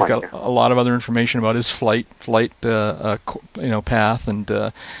 And he's got a lot of other information about his flight path, and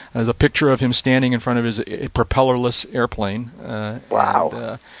there's a picture of him standing in front of his propellerless airplane.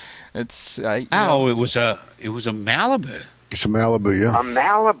 Wow! And, it was a Malibu. It's a Malibu, yeah. A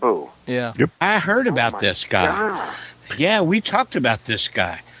Malibu. Yeah. Yep. I heard about this guy. God. Yeah, we talked about this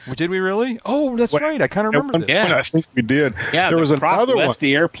guy. Did we really? Oh, that's right. I kind of remember this. Yeah. I think we did. Yeah, there was another one. Left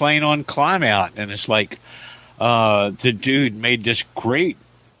the airplane on climb out, and it's like the dude made this great,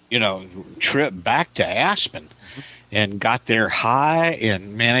 trip back to Aspen, and got there high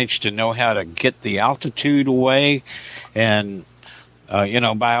and managed to know how to get the altitude away, and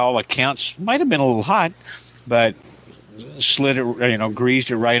by all accounts, might have been a little hot, but slid it,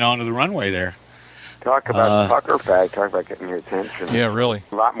 greased it right onto the runway there. Talk about pucker bag. Talk about getting your attention. Yeah, really.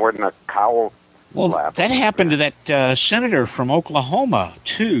 A lot more than a cowl. Well, flap. that happened to that senator from Oklahoma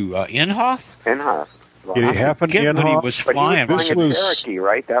too, Inhofe. Inhofe. Well, Did it happen to Inhofe? When he was flying. But he was flying a Cherokee,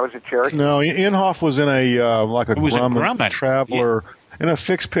 right? That was a Cherokee. No, Inhofe was in a Grumman Traveler in a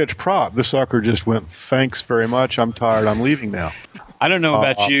fixed pitch prop. The sucker just went, "Thanks very much. I'm tired. I'm leaving now." I don't know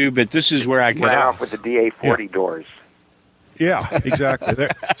about you, but this is where I get off with the DA-40 doors. Yeah, exactly.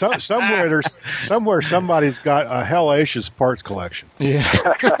 Somewhere somebody's got a hellacious parts collection. Yeah.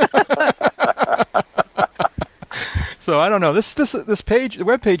 So I don't know. This page, the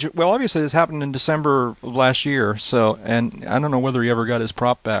web page. Well, obviously this happened in December of last year. So, and I don't know whether he ever got his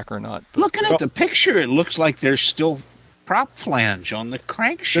prop back or not. But. Looking at the picture, it looks like there's still prop flange on the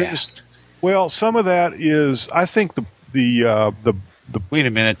crankshaft. Well, some of that is, I think the Wait a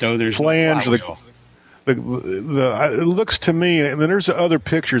minute though. There's flange. No it looks to me, and then there's other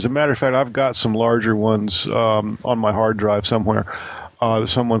pictures. As a matter of fact, I've got some larger ones on my hard drive somewhere that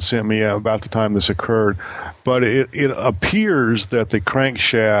someone sent me about the time this occurred. But it appears that the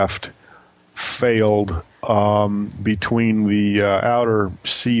crankshaft failed between the outer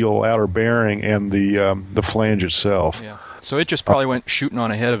bearing and the flange itself. Yeah. So it just probably went shooting on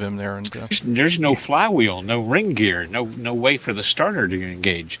ahead of him there, and there's no flywheel, no ring gear, no way for the starter to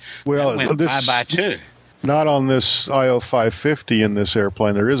engage. Well, that went bye too. Not on this IO550 in this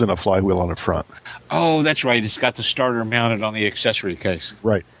airplane. There isn't a flywheel on the front. Oh, that's right. It's got the starter mounted on the accessory case.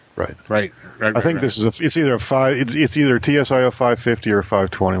 Right. I think this is it's either TSIO 550 or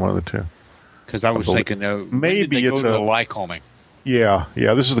 520, one of the two. Because I was thinking, maybe it's a Lycoming. Yeah.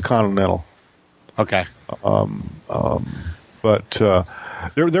 This is the Continental. Okay. But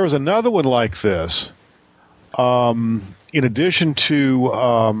there was another one like this. In addition to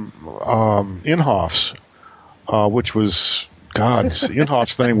Inhofe's, which was,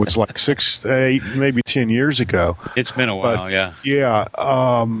 Inhofe's thing was like 6, 8, maybe 10 years ago. It's been a while, yeah. Yeah.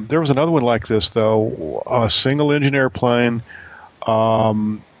 There was another one like this, though, a single-engine airplane.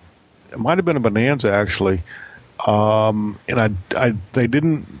 it might have been a Bonanza actually, and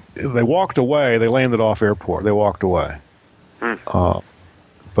they walked away. They landed off airport. They walked away.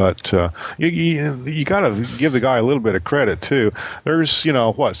 But you got to give the guy a little bit of credit too. There's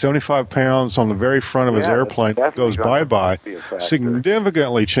 75 pounds on the very front of his airplane that goes bye-bye,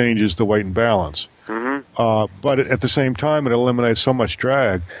 significantly changes the weight and balance. But at the same time, it eliminates so much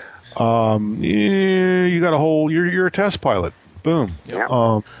drag. You got a whole. You're a test pilot. Boom. Yep.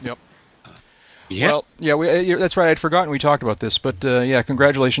 Well, that's right. I'd forgotten we talked about this, but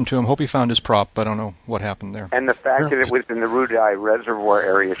congratulations to him. Hope he found his prop. I don't know what happened there. And the fact that it was in the Rudai Reservoir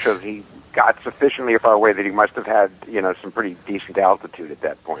area shows he got sufficiently far away that he must have had, some pretty decent altitude at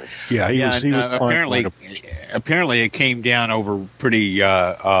that point. Yeah, he was apparently it came down over pretty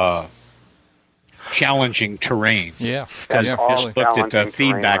challenging terrain. Yeah, I just looked at the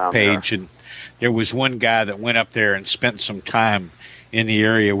feedback page, and there was one guy that went up there and spent some time in the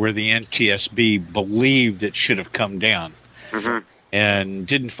area where the NTSB believed it should have come down, and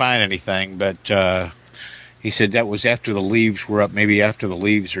didn't find anything. But he said that was after the leaves were up, maybe after the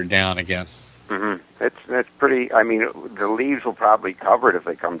leaves are down again. It's pretty. I mean, the leaves will probably cover it if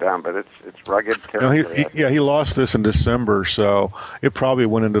they come down, but it's rugged territory. He lost this in December, so it probably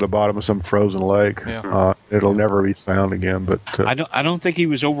went into the bottom of some frozen lake. Yeah. It'll never be found again. But I don't think he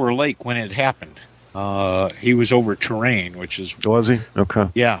was over a lake when it happened. He was over terrain, which is... Was he? Okay.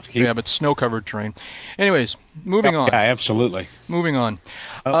 Yeah. But snow-covered terrain. Anyways, moving on. Yeah, absolutely. Moving on.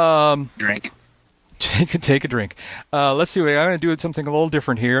 Drink. Take a drink. Let's see. I'm going to do something a little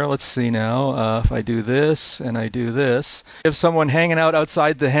different here. Let's see now. If I do this and I do this. I have someone hanging out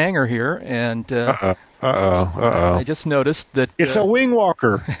outside the hangar here, and... I just noticed that... It's a wing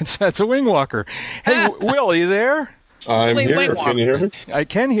walker. It's a wing walker. Hey, Will, are you there? I'm here. Can you hear me? I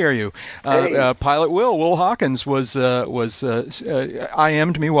can hear you. Pilot Will Hawkins was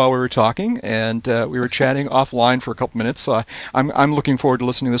IM'd me while we were talking, and we were chatting offline for a couple minutes. So I'm looking forward to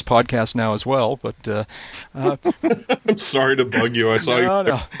listening to this podcast now as well. But I'm sorry to bug you. I saw you.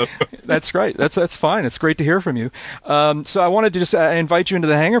 No, that's great. That's fine. It's great to hear from you. So I wanted to just invite you into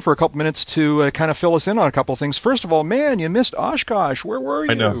the hangar for a couple minutes to kind of fill us in on a couple of things. First of all, man, you missed Oshkosh. Where were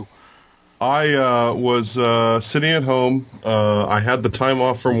you? I know. I was sitting at home. I had the time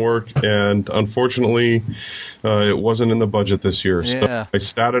off from work, and unfortunately, it wasn't in the budget this year. Yeah. So I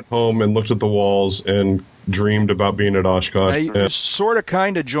sat at home and looked at the walls and dreamed about being at Oshkosh. You sort of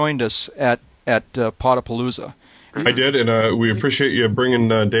kind of joined us at Potapalooza. I did, and we appreciate you bringing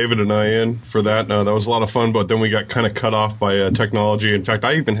David and I in for that. That was a lot of fun, but then we got kind of cut off by technology. In fact,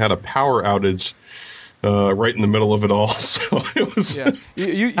 I even had a power outage right in the middle of it all. So it was. Yeah,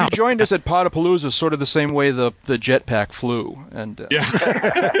 you joined us at Potapalooza, sort of the same way the jetpack flew, and the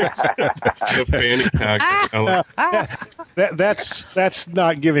fanny pack. That's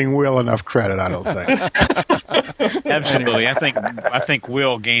not giving Will enough credit, I don't think. Absolutely, I think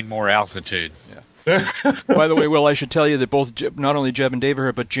Will gained more altitude. Yeah. By the way, Will, I should tell you that not only Jeb and Dave are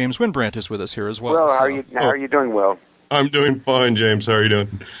here, but James Winbrandt is with us here as well. Well, how are you doing, Will? I'm doing fine, James. How are you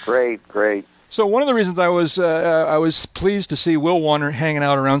doing? Great. So one of the reasons I was pleased to see Will Warner hanging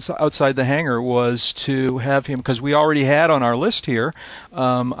out outside the hangar was to have him, because we already had on our list here.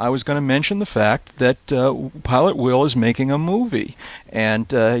 I was going to mention the fact that Pilot Will is making a movie,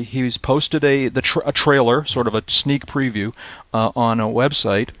 and he's posted a trailer, sort of a sneak preview, on a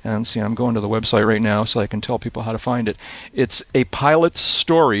website. And see, I'm going to the website right now so I can tell people how to find it. It's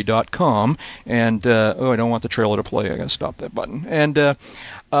apilotstory.com, and I don't want the trailer to play. I got to stop that button. And the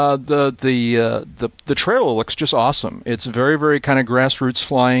trailer looks just awesome. It's very, very kind of grassroots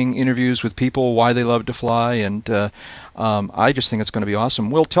flying interviews with people, why they love to fly, and I just think it's going to be awesome.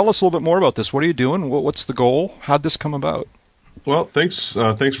 Will, tell us a little bit more about this. What are you doing? What's the goal? How'd this come about? Well, thanks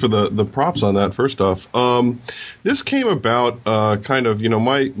for the props on that. First off, this came about kind of,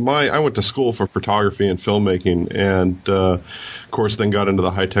 I went to school for photography and filmmaking, and of course then got into the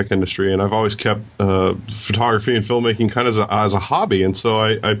high tech industry. And I've always kept photography and filmmaking kind of as a hobby. And so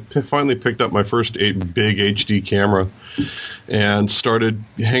I finally picked up my first big HD camera and started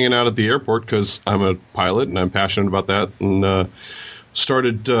hanging out at the airport because I'm a pilot and I'm passionate about that. And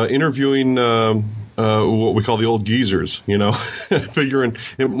started interviewing what we call the old geezers, figuring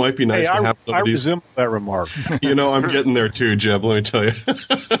it might be nice to have some of these. I resemble that remark. I'm getting there too, Jeb, let me tell you.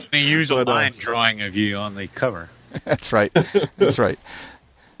 They use a line drawing of you on the cover. That's right.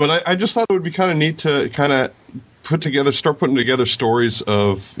 But I just thought it would be kind of neat to kind of start putting together stories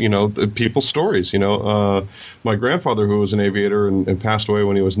of, the people's stories. My grandfather, who was an aviator and passed away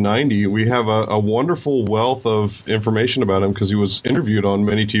when he was 90, we have a wonderful wealth of information about him because he was interviewed on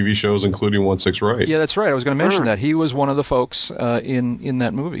many TV shows, including 1-6 Right. Yeah, that's right. I was going to mention that. He was one of the folks in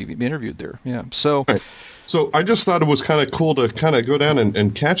that movie interviewed there. Yeah. So. Right. So I just thought it was kind of cool to kind of go down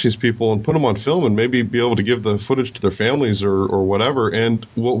and catch these people and put them on film and maybe be able to give the footage to their families or whatever. And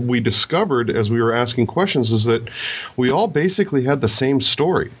what we discovered as we were asking questions is that we all basically had the same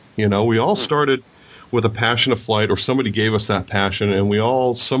story. We all started with a passion of flight, or somebody gave us that passion,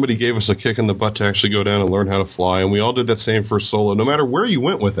 and somebody gave us a kick in the butt to actually go down and learn how to fly. And we all did that same first solo, no matter where you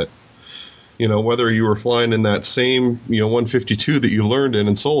went with it. Whether you were flying in that same, 152 that you learned in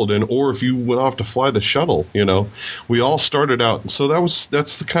and sold in, or if you went off to fly the shuttle, we all started out. So that's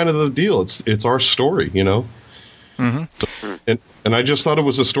the kind of the deal. It's our story, Mm-hmm. And I just thought it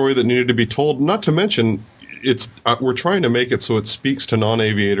was a story that needed to be told. Not to mention, we're trying to make it so it speaks to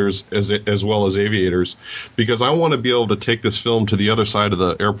non-aviators as well as aviators, because I want to be able to take this film to the other side of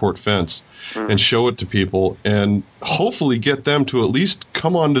the airport fence and show it to people, and hopefully get them to at least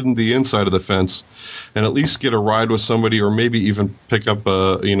come on to the inside of the fence and at least get a ride with somebody, or maybe even pick up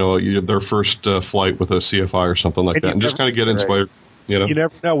their first flight with a CFI or something like that, and just kind of get inspired. You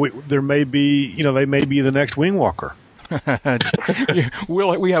never know. There may be, they may be the next wing walker.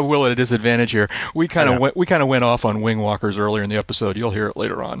 We have Will at a disadvantage here. We kind of went off on wing walkers earlier in the episode. You'll hear it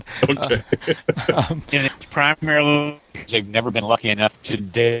later on. Okay. And it's primarily because they've never been lucky enough to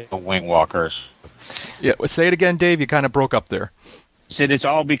date wing walkers. Yeah, say it again, Dave. You kind of broke up there. Said it's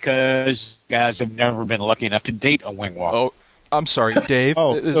all because guys have never been lucky enough to date a wing walker. Oh, I'm sorry, Dave.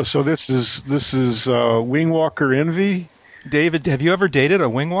 So this is wing walker envy. David, have you ever dated a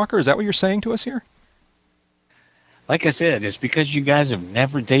wing walker? Is that what you're saying to us here? Like I said, it's because you guys have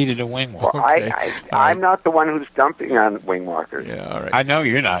never dated a wing walker. Well, I'm not the one who's dumping on wing walkers. Yeah, all right. I know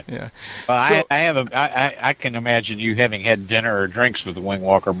you're not. Yeah. Well, I can imagine you having had dinner or drinks with a wing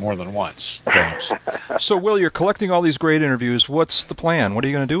walker more than once, James. So, Will, you're collecting all these great interviews. What's the plan? What are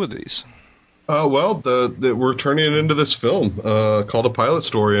you going to do with these? Well, we're turning it into this film called A Pilot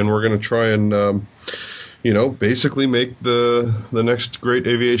Story, and we're going to try and basically make the next great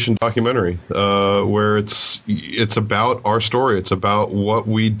aviation documentary, where it's about our story. It's about what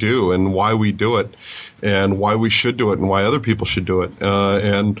we do and why we do it, and why we should do it, and why other people should do it,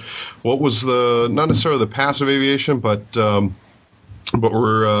 and what was not necessarily the past of aviation, but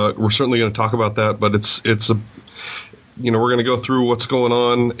we're certainly going to talk about that. But we're going to go through what's going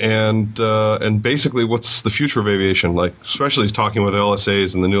on and basically what's the future of aviation, like especially talking with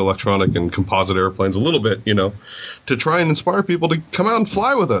LSAs and the new electronic and composite airplanes a little bit, to try and inspire people to come out and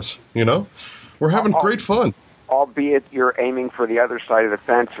fly with us. We're having great fun. Albeit you're aiming for the other side of the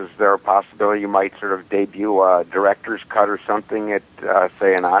fence, is there a possibility you might sort of debut a director's cut or something at,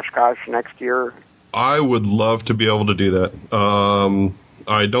 say, in Oshkosh next year? I would love to be able to do that.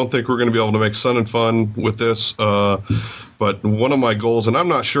 I don't think we're going to be able to make Sun and Fun with this, but one of my goals, and I'm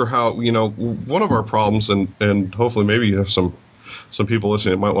not sure how, one of our problems, and hopefully maybe you have some people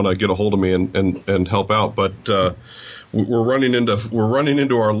listening that might want to get a hold of me and help out, but we're running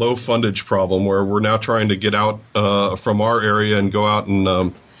into our low fundage problem, where we're now trying to get out from our area and go out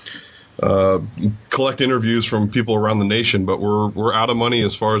and collect interviews from people around the nation, but we're out of money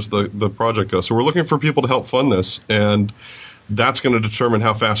as far as the project goes. So we're looking for people to help fund this, and that's going to determine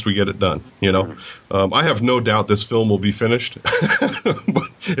how fast we get it done. I have no doubt this film will be finished. But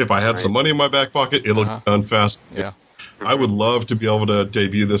if I had some money in my back pocket, it'll get done fast. Yeah. I would love to be able to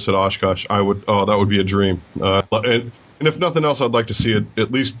debut this at Oshkosh. That would be a dream. And if nothing else, I'd like to see it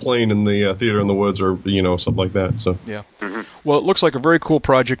at least playing in the Theater in the Woods or something like that. So yeah. Well, it looks like a very cool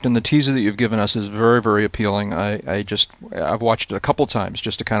project, and the teaser that you've given us is very, very appealing. I've watched it a couple times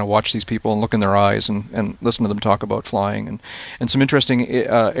just to kind of watch these people and look in their eyes and listen to them talk about flying and some interesting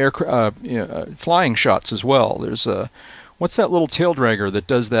flying shots as well. There's what's that little tail dragger that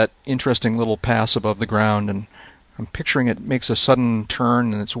does that interesting little pass above the ground, and I'm picturing it makes a sudden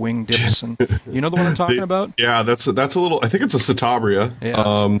turn and its wing dips, and you know the one I'm talking about? Yeah, that's a little. I think it's a Citabria.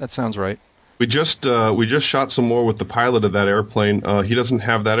 Yeah, that sounds right. We just shot some more with the pilot of that airplane. He doesn't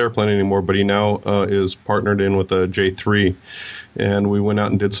have that airplane anymore, but he now is partnered in with a J3, and we went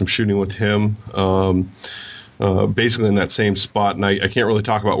out and did some shooting with him. Basically in that same spot, and I can't really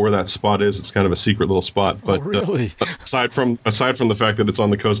talk about where that spot is. It's kind of a secret little spot. But really? aside from the fact that it's on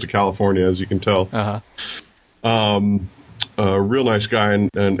the coast of California, as you can tell. A real nice guy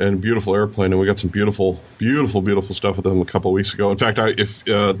and beautiful airplane, and we got some beautiful stuff with him a couple of weeks ago. In fact, if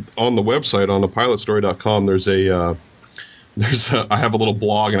on the website on thepilotstory.com, I have a little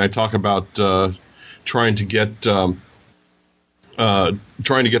blog, and I talk about trying to get the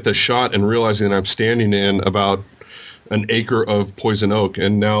shot and realizing that I'm standing in about an acre of poison oak.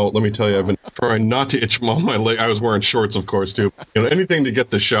 And now, let me tell you, I've been trying not to itch on my leg. I was wearing shorts, of course, too. Anything to get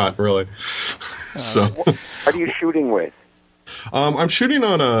the shot, really. So, what are you shooting with? I'm shooting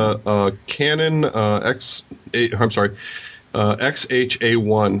on a Canon XHA1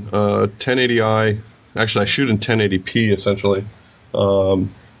 1080i. Actually, I shoot in 1080p essentially.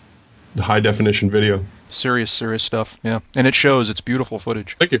 High definition video. Serious stuff. Yeah, and it shows. It's beautiful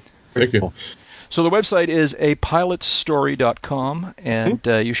footage. Thank you. So the website is apilotstory.com, and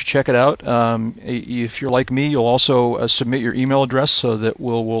you should check it out. If you're like me, you'll also submit your email address so that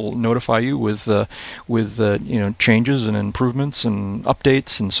we'll notify you with changes and improvements and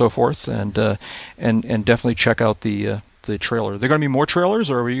updates and so forth. And definitely check out the trailer. Are there going to be more trailers,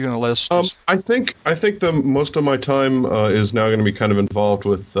 or are you going to let us? I think the most of my time is now going to be kind of involved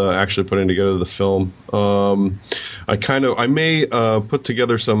with actually putting together the film. I may put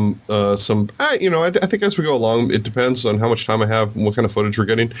together some. I think as we go along, it depends on how much time I have and what kind of footage we're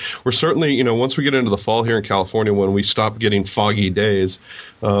getting. We're certainly, once we get into the fall here in California, when we stop getting foggy days,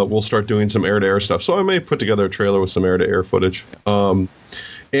 we'll start doing some air-to-air stuff. So I may put together a trailer with some air-to-air footage.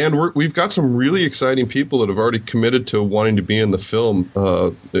 And we've got some really exciting people that have already committed to wanting to be in the film.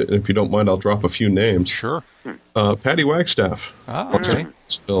 If you don't mind, I'll drop a few names. Sure. Patty Wagstaff. Okay.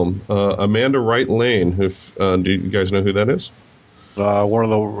 This film. Amanda Wright Lane. Do you guys know who that is? One of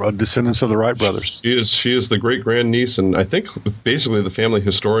the descendants of the Wright brothers. She is the great grandniece, and I think basically the family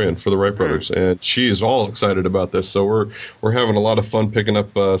historian for the Wright brothers. And she is all excited about this. So we're having a lot of fun picking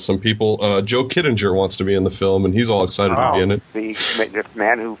up some people. Joe Kittinger wants to be in the film, and he's all excited to be in it. The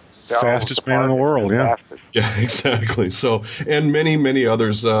man who fastest man in the world, yeah. Yeah, exactly. So, and many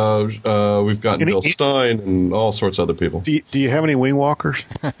others. We've gotten Bill Stein and all sorts of other people. Do you have any wing walkers?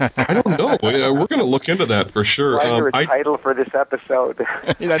 I don't know. We're going to look into that for sure. Is there a title for this episode?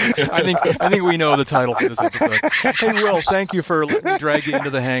 I think we know the title for this episode. Hey, Will, thank you for letting me drag you into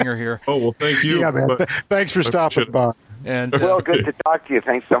the hangar here. Oh, well, thank you. Yeah, man. Thanks for stopping by. And Will, good to talk to you.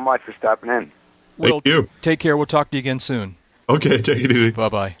 Thanks so much for stopping in. Will, thank you. Take care. We'll talk to you again soon. Okay, take it easy.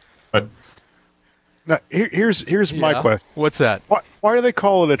 Bye-bye. Bye. Now, here's my question. What's that? Why do they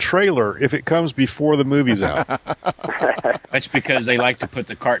call it a trailer if it comes before the movie's out? That's because they like to put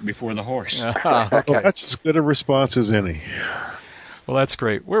the cart before the horse. Okay. Well, that's as good a response as any. Well, that's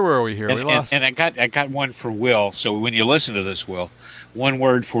great. Where were we here? And I got one for Will. So when you listen to this, Will, one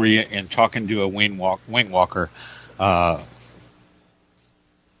word for you in talking to a wing walker.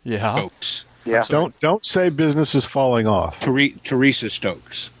 Stokes. Yeah. Don't say business is falling off. Teresa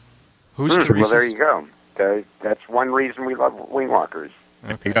Stokes. Who's Teresa? Well, there you go. That's one reason we love wing walkers.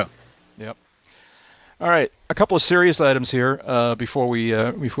 Okay. There you go. Yep. All right, a couple of serious items here before we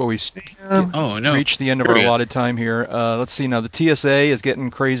reach the end of our allotted time here. Let's see now. The TSA is getting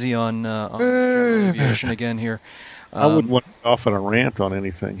crazy on aviation again here. I wouldn't want to go off on a rant on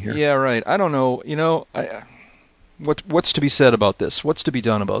anything here. Yeah, right. I don't know. What's to be said about this? What's to be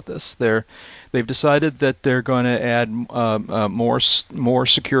done about this? They've decided that they're going to add more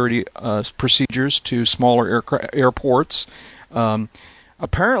security procedures to smaller airports.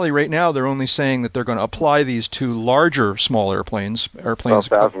 Apparently, right now they're only saying that they're going to apply these to larger small airplanes above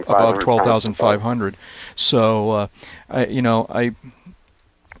 12,500. So,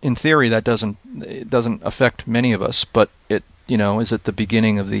 in theory, that doesn't affect many of us, but it. Is it the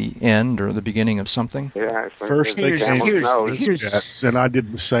beginning of the end or the beginning of something? Yeah. First they came for the jets, and I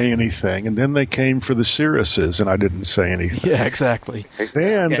didn't say anything. And then they came for the Cirruses, and I didn't say anything. Yeah, exactly.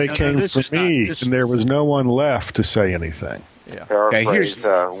 Then they came for me, and there was no one left to say anything. Yeah. Paraphrase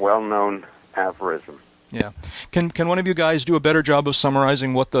well-known aphorism. Yeah. Can one of you guys do a better job of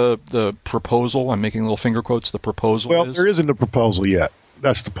summarizing what the proposal, I'm making little finger quotes, the proposal is? Well, there isn't a proposal yet.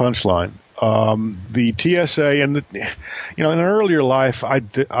 That's the punchline. The TSA and in an earlier life, I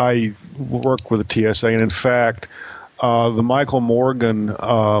worked with the TSA, and in fact, the Michael Morgan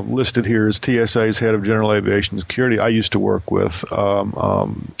listed here as TSA's head of General Aviation Security. I used to work with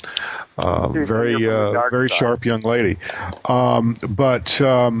very sharp young lady, but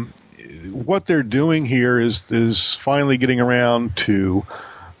what they're doing here is finally getting around to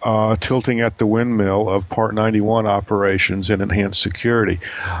tilting at the windmill of Part 91 operations and enhanced security.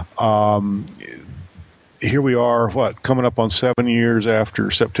 Here we are, coming up on 7 years after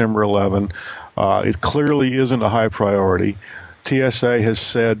September 11. It clearly isn't a high priority. TSA has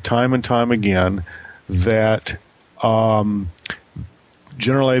said time and time again that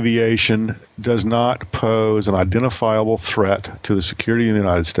general aviation does not pose an identifiable threat to the security of the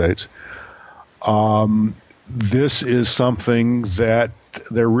United States. This is something that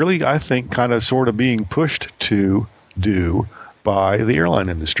they're really, I think, kind of sort of being pushed to do by the airline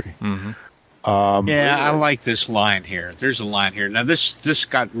industry. Mm-hmm. I like this line here. There's a line here. Now, this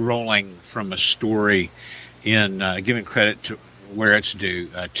got rolling from a story in giving credit to where it's due.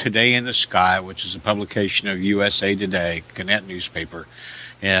 Today in the Sky, which is a publication of USA Today, Gannett newspaper,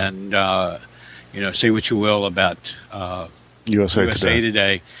 and say what you will about USA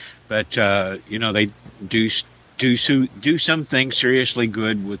Today, but they do some things seriously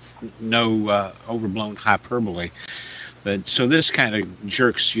good with no overblown hyperbole. But so this kind of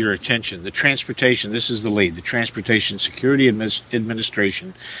jerks your attention. This is the lead. The Transportation Security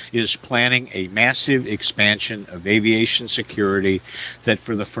Administration is planning a massive expansion of aviation security that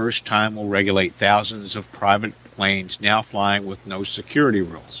for the first time will regulate thousands of private planes now flying with no security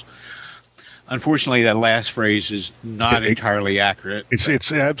rules. Unfortunately, that last phrase is not entirely accurate.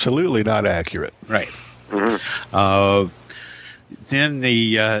 It's absolutely not accurate. Right. Mm-hmm. Then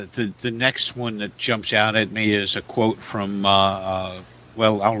the next one that jumps out at me is a quote from, I'll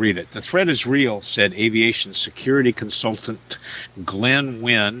read it. "The threat is real," said aviation security consultant Glenn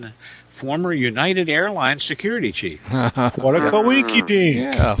Wynn, former United Airlines security chief. What a coinky-dink.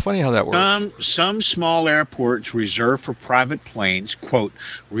 Yeah, funny how that works. Some small airports reserved for private planes, quote,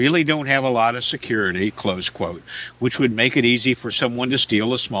 "really don't have a lot of security," close quote, which would make it easy for someone to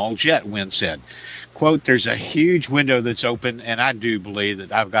steal a small jet, Wynn said. Quote, "There's a huge window that's open, and I do believe that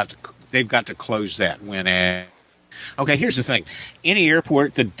they've got to close that when." Okay, here's the thing. Any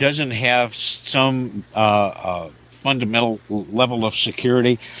airport that doesn't have some fundamental level of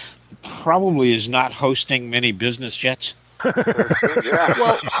security probably is not hosting many business jets.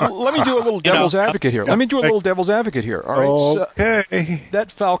 Well, let me do a little devil's advocate here. All right. Okay.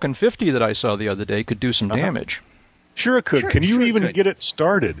 That Falcon 50 that I saw the other day could do some damage. Sure it could. Can you even get it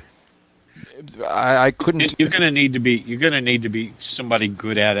started? I couldn't. You're going to need to be somebody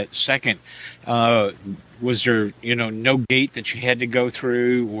good at it. Second, was there no gate that you had to go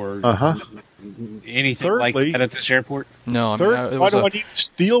through or anything like that at this airport? No. Why do I need to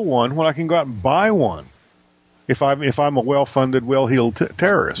steal one when I can go out and buy one? If I'm a well-funded, well-heeled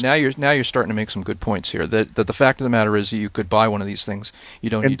terrorist. Now you're starting to make some good points here. That the fact of the matter is you could buy one of these things. You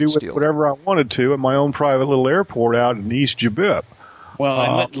don't need to steal. And do whatever I wanted to at my own private little airport out in East Jabip.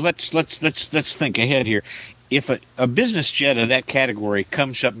 Well, let's think ahead here. If a business jet of that category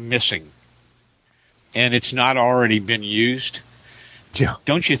comes up missing, and it's not already been used,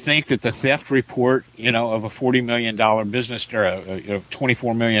 don't you think that the theft report, of a $40 million business or a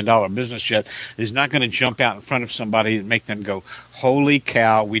 $24 million business jet is not going to jump out in front of somebody and make them go, "Holy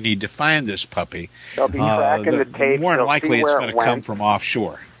cow, we need to find this puppy"? They'll be tracking the tape. More than likely, it's going to come from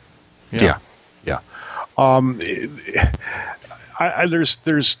offshore. Yeah.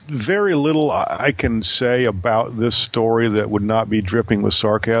 There's very little I can say about this story that would not be dripping with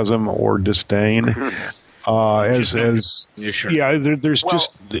sarcasm or disdain. There's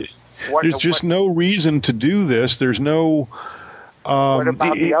just no reason to do this. There's no. What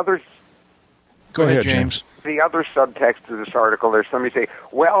about the others? Go ahead, James. The other subtext to this article, there's somebody say,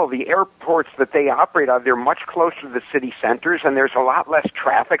 well, the airports that they operate on, they're much closer to the city centers, and there's a lot less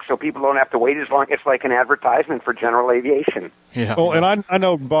traffic, so people don't have to wait as long. It's like an advertisement for general aviation. Yeah. Well, and I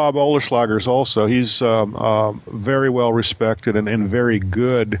know Bob Olerschlager's also. He's very well respected and very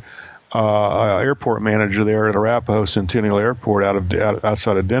good airport manager there at Arapahoe Centennial Airport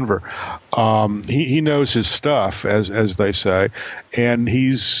outside of Denver. He knows his stuff, as they say, and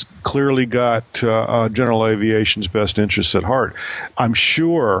he's clearly got general aviation's best interests at heart. I'm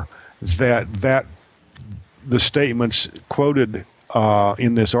sure that the statements quoted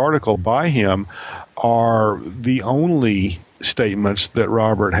in this article by him are the only statements that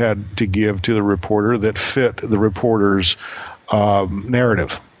Robert had to give to the reporter that fit the reporter's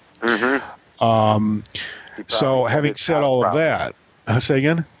narrative. Mm-hmm. So having said all of that, say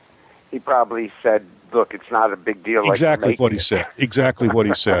again? He probably said, look, it's not a big deal. Exactly what he said. Exactly what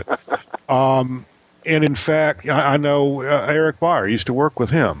he said. And in fact, I know Eric Byer. Used to work with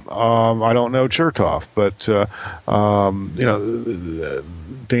him. I don't know Chertoff, but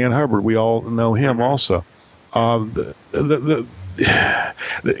Dan Hubbard. We all know him also. And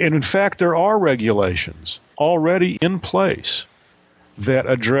in fact, there are regulations already in place that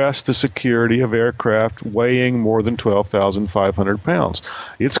address the security of aircraft weighing more than 12,500 pounds.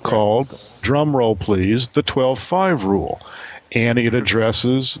 It's called, drum roll please, the 12.5 rule. And it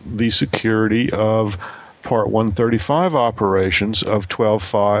addresses the security of Part 135 operations of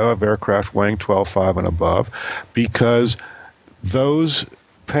 12.5, of aircraft weighing 12.5 and above, because those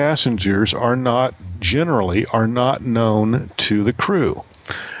passengers are not known to the crew.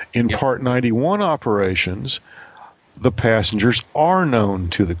 In Part 91 operations, the passengers are known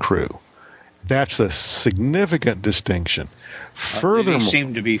to the crew. That's a significant distinction. Furthermore, they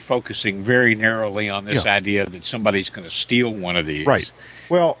seem to be focusing very narrowly on this idea that somebody's going to steal one of these. Right.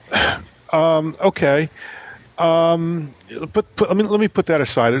 Well, okay. But let me put that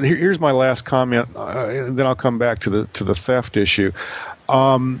aside. Here's my last comment, and then I'll come back to the theft issue.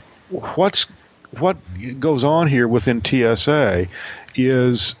 What goes on here within TSA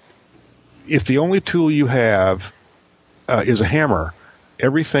is, if the only tool you have is a hammer,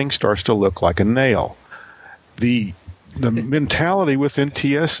 everything starts to look like a nail. The mentality within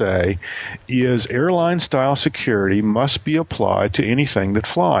TSA is airline-style security must be applied to anything that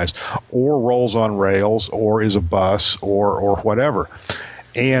flies or rolls on rails or is a bus or whatever.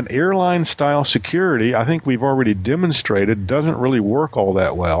 And airline-style security, I think we've already demonstrated, doesn't really work all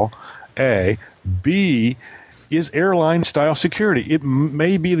that well, A. B, is airline-style security. It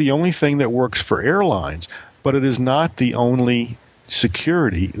may be the only thing that works for airlines, but it is not the only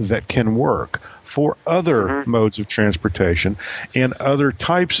security that can work for other modes of transportation and other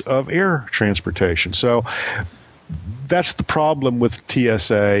types of air transportation. So that's the problem with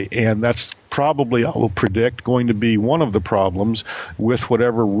TSA, and that's probably, I will predict, going to be one of the problems with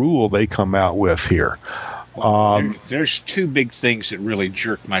whatever rule they come out with here. There's two big things that really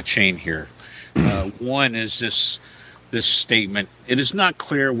jerk my chain here. One is this statement: it is not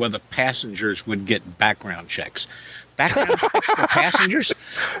clear whether passengers would get background checks. Background checks for passengers?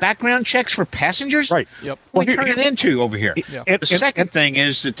 Background checks for passengers? Right. Yep. What we turn it into over here. Yeah. The second thing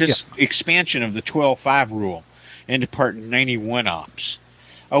is that this expansion of the 12.5 rule into Part 91 ops.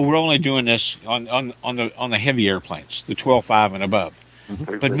 Oh, we're only doing this on the heavy airplanes, the 12.5 and above.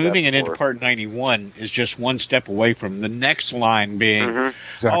 But moving it into Part 91 is just one step away from the next line being,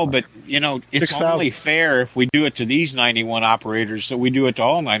 oh, but, it's 6,000. only fair if we do it to these 91 operators that we do it to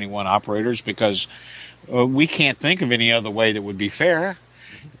all 91 operators, because we can't think of any other way that would be fair.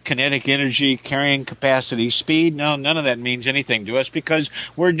 Kinetic energy, carrying capacity, speed, no, none of that means anything to us because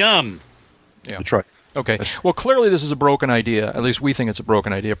we're dumb. Yeah. That's right. Okay. Well, clearly this is a broken idea. At least we think it's a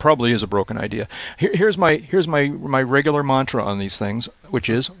broken idea. Probably is a broken idea. Here's my regular mantra on these things, which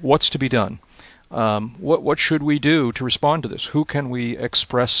is, what's to be done? What should we do to respond to this? Who can we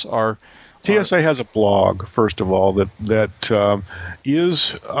express our... TSA has a blog, first of all, that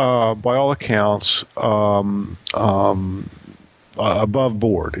is, by all accounts, above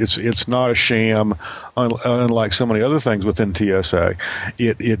board. It's not a sham, unlike so many other things within TSA.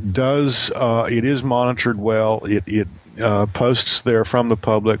 It is monitored well. It posts there from the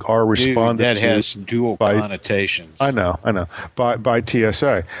public are responded that to. That has dual connotations. I know. By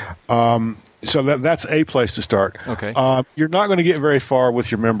TSA. So that's a place to start. Okay. You're not going to get very far with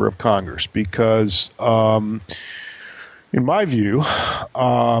your member of Congress because, in my view,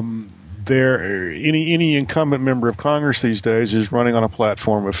 any incumbent member of Congress these days is running on a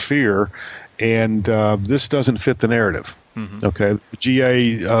platform of fear, and this doesn't fit the narrative. Mm-hmm. Okay, the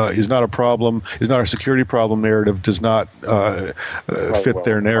GA is not a problem, is not a security problem narrative, does not fit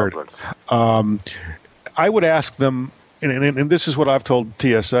their narrative. I would ask them, and this is what I've told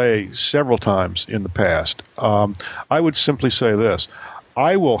TSA several times in the past, I would simply say this: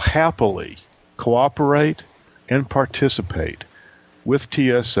 I will happily cooperate and participate with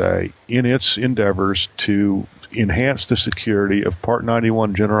TSA in its endeavors to enhance the security of Part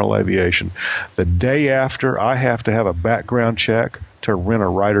 91 general aviation the day after I have to have a background check to rent a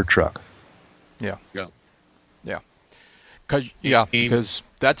Ryder truck. Yeah. Because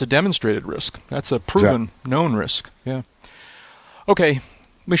that's a demonstrated risk. That's a proven, known risk. Yeah. Okay,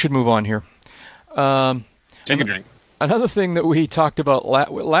 we should move on here. Take a drink. Another thing that we talked about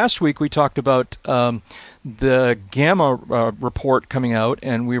last week, we talked about the Gamma report coming out,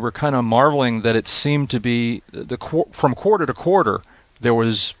 and we were kind of marveling that it seemed to be from quarter to quarter there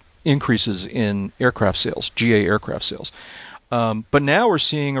was increases in aircraft sales, GA aircraft sales. But now we're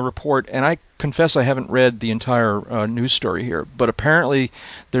seeing a report, and I confess I haven't read the entire news story here, but apparently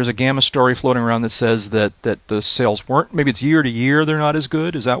there's a Gamma story floating around that says that the sales weren't, maybe it's year to year they're not as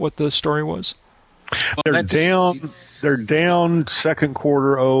good. Is that what the story was? They're down second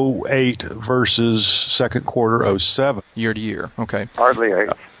quarter 08 versus second quarter 07. Year to year, okay. Hardly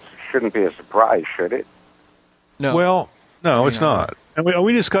shouldn't be a surprise, should it? No. Well, no, it's not. And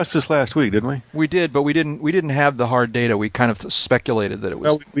we discussed this last week, didn't we? We did, but we didn't have the hard data. We kind of speculated that it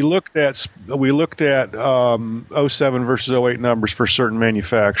was. Well, we looked at 07 versus 08 numbers for certain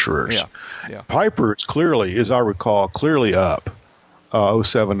manufacturers. Yeah. Piper is clearly, as I recall, clearly up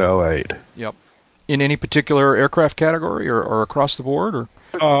 07 to 08. Yep. In any particular aircraft category or across the board, or?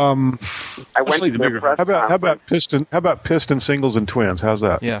 I went to the press How about piston singles and twins? How's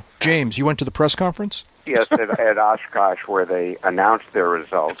that? Yeah, James, you went to the press conference? Yes, at Oshkosh, where they announced their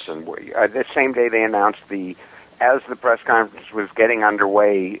results, and the same day they announced as the press conference was getting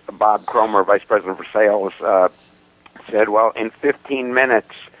underway, Bob Cromer, Vice President for Sales, said, "Well, in 15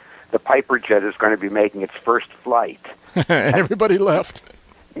 minutes, the Piper jet is going to be making its first flight." And everybody left.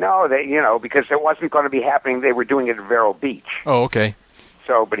 No, because it wasn't going to be happening. They were doing it at Vero Beach. Oh, okay.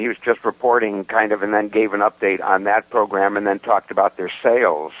 So, but he was just reporting kind of, and then gave an update on that program, and then talked about their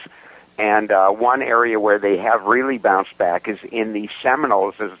sales. And one area where they have really bounced back is in the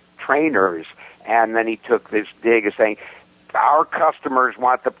Seminoles as trainers. And then he took this dig of saying, our customers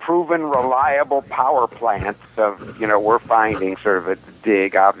want the proven, reliable power plant of, we're finding sort of a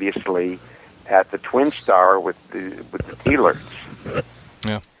dig, obviously, at the Twin Star with the Teelerts.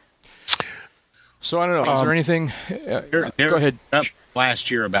 Yeah. So I don't know. Is there anything? Go ahead. Up last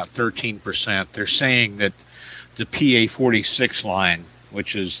year about 13%. They're saying that the PA-46 line,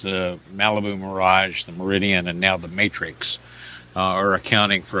 which is the Malibu Mirage, the Meridian, and now the Matrix, are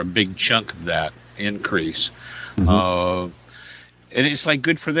accounting for a big chunk of that increase. And it's like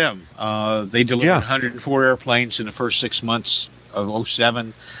good for them. They delivered 104 airplanes in the first 6 months of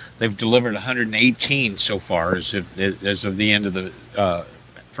 2007. They've delivered 118 so far as of the end of the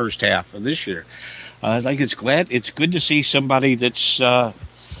first half of this year. It's good to see somebody that's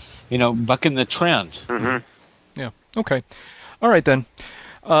bucking the trend. Yeah. Okay. All right then.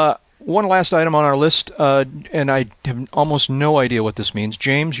 One last item on our list, and I have almost no idea what this means.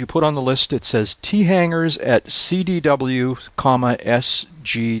 James, you put on the list, it says T-hangers at CDW,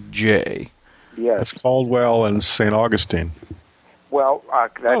 SGJ. Yes. That's Caldwell and St. Augustine. Well,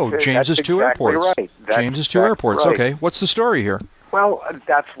 James's that's two exactly airports. Right. James's two airports. Right. Okay. What's the story here? Well,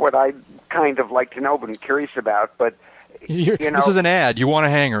 that's what I kind of like to know, but I'm curious about. But this is an ad. You want a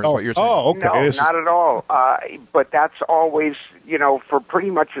hangar? Is what you're saying? Oh, okay. No, not at all. But that's always, for pretty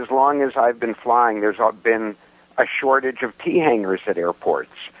much as long as I've been flying, there's been a shortage of T-hangers at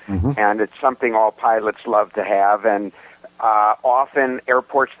airports, and it's something all pilots love to have. And often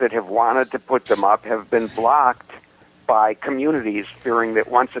airports that have wanted to put them up have been blocked by communities, fearing that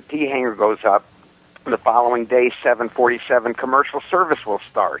once a T-hanger goes up, the following day, 747 commercial service will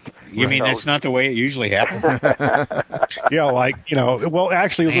start. You mean that's not the way it usually happens? Yeah, well,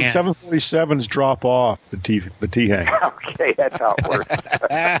 actually, the 747s drop off the T-hanger. Okay, that's how it works.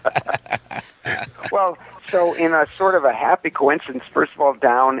 Well, so in a sort of a happy coincidence, first of all,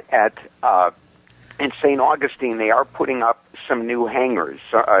 down at in St. Augustine, they are putting up some new hangars,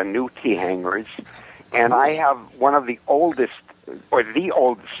 new T-hangars, and I have one of the oldest, or the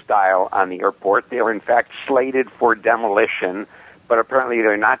oldest style on the airport. They are, in fact, slated for demolition, but apparently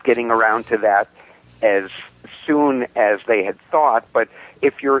they're not getting around to that as soon as they had thought. But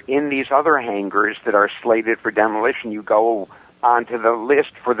if you're in these other hangars that are slated for demolition, you go onto the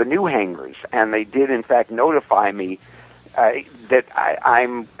list for the new hangars. And they did, in fact, notify me that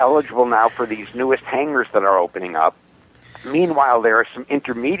I'm eligible now for these newest hangars that are opening up. Meanwhile, there are some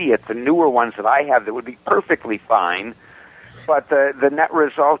intermediate, the newer ones that I have that would be perfectly fine. But the net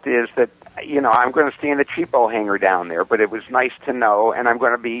result is that, I'm going to stay in the cheapo hangar down there, but it was nice to know, and I'm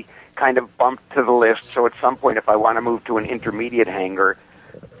going to be kind of bumped to the list. So at some point, if I want to move to an intermediate hangar,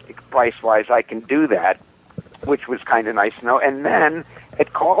 price-wise, I can do that, which was kind of nice to know. And then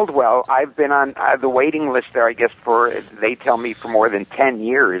at Caldwell, I've been on the waiting list there, I guess, they tell me for more than 10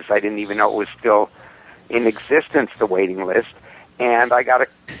 years. I didn't even know it was still in existence, the waiting list. And I got a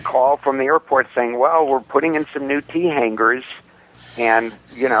call from the airport saying, well, we're putting in some new T-hangars, and,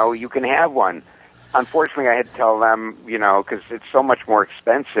 you can have one. Unfortunately, I had to tell them, because it's so much more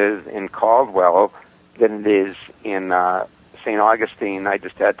expensive in Caldwell than it is in St. Augustine. I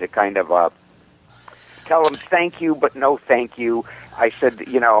just had to kind of tell them thank you, but no thank you. I said,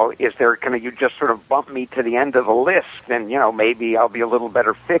 can you just sort of bump me to the end of the list, and, maybe I'll be a little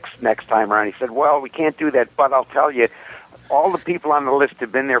better fixed next time around. He said, well, we can't do that, but I'll tell you, all the people on the list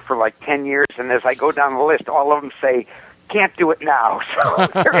have been there for like 10 years, and as I go down the list, all of them say, can't do it now. So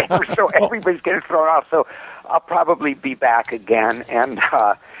everybody's getting thrown off. So I'll probably be back again. And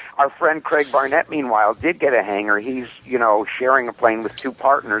our friend Craig Barnett, meanwhile, did get a hangar. He's, sharing a plane with two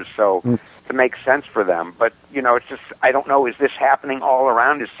partners, so it makes sense for them. But, it's just, I don't know, is this happening all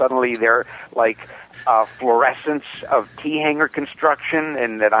around? Is suddenly there, like, fluorescence of T-hanger construction,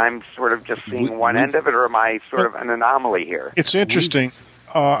 and that I'm sort of just seeing one end of it, or am I sort of an anomaly here? It's interesting.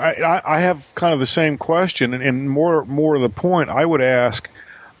 I have kind of the same question, and more to the point, I would ask,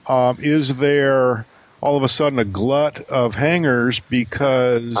 is there all of a sudden a glut of hangars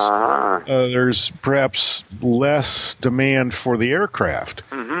because there's perhaps less demand for the aircraft?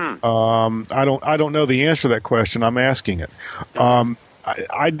 I don't know the answer to that question. I'm asking it.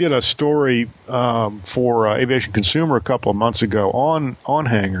 I did a story for Aviation Consumer a couple of months ago on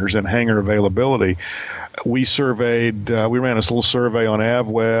hangars and hangar availability. We surveyed, we ran this little survey on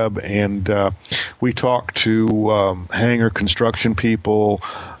AvWeb, and we talked to hangar construction people,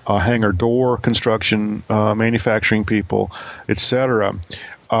 hangar door construction, manufacturing people, etc.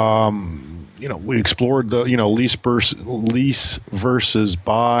 We explored the lease versus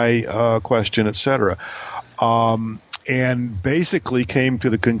buy question, etc. And basically came to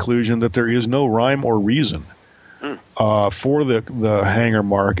the conclusion that there is no rhyme or reason for the hangar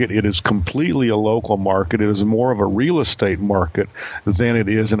market. It is completely a local market. It is more of a real estate market than it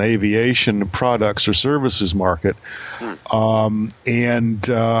is an aviation products or services market.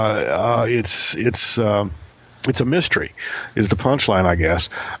 It's a mystery, is the punchline, I guess.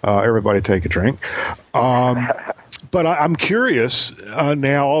 Everybody take a drink. But I'm curious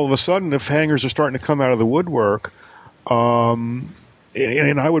now, all of a sudden, if hangars are starting to come out of the woodwork. And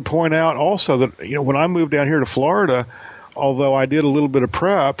I would point out also that, when I moved down here to Florida, although I did a little bit of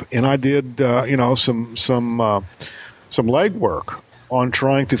prep and I did, some legwork on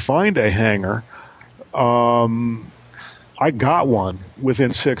trying to find a hangar, I got one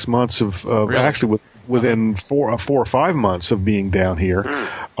within 6 months of really? Actually within 4 or 5 months of being down here.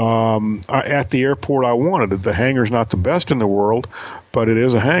 At the airport I wanted it. The hangar's not the best in the world, but it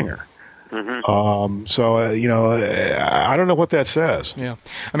is a hangar. So I don't know what that says. Yeah,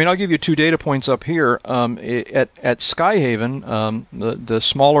 I mean, I'll give you 2 data points up here. At Skyhaven, the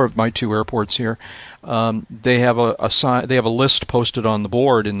smaller of my 2 airports here, they have a list posted on the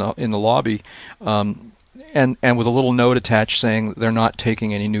board in the lobby, and with a little note attached saying they're not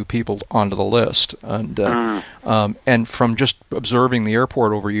taking any new people onto the list. And from just observing the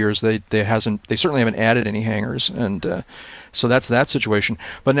airport over years, they certainly haven't added any hangars, and so that's that situation.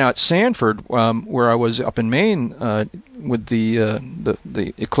 But now at Sanford, where I was up in Maine with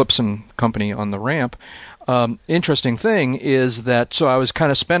the Eclipse company on the ramp. Interesting thing is that, so I was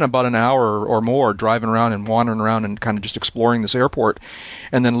kind of spent about an hour or more driving around and wandering around and kind of just exploring this airport,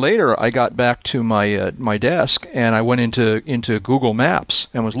 and then later I got back to my desk and I went into Google Maps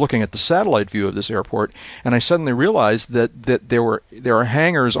and was looking at the satellite view of this airport, and I suddenly realized that there are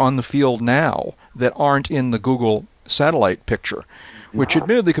hangars on the field now that aren't in the Google satellite picture, which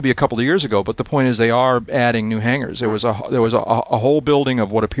admittedly could be a couple of years ago, but the point is they are adding new hangars. There was a whole building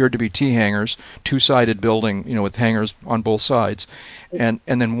of what appeared to be T hangars, 2-sided building, with hangars on both sides, and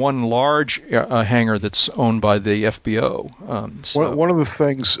then one large hangar that's owned by the FBO. One of the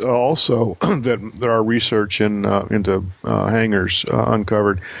things also that our research into hangars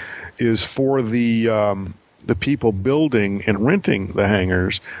uncovered is for the people building and renting the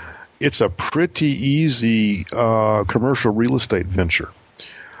hangars. It's a pretty easy commercial real estate venture.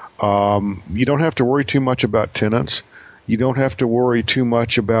 You don't have to worry too much about tenants. You don't have to worry too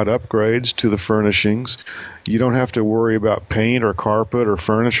much about upgrades to the furnishings. You don't have to worry about paint or carpet or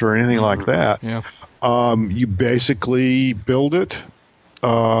furniture or anything like that. Yeah. You basically build it,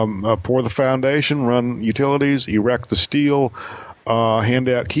 pour the foundation, run utilities, erect the steel, hand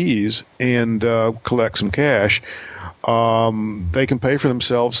out keys, and collect some cash. They can pay for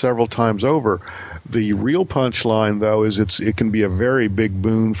themselves several times over. The real punchline, though, is it can be a very big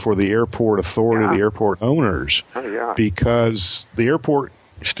boon for the airport authority, the airport owners, because the airport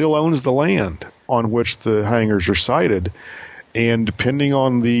still owns the land on which the hangars are sited, and depending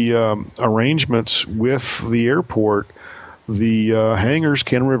on the arrangements with the airport, the hangars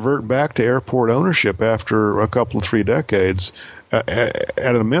can revert back to airport ownership after a couple of 3 decades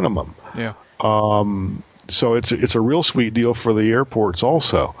at a minimum. Yeah. So it's a real sweet deal for the airports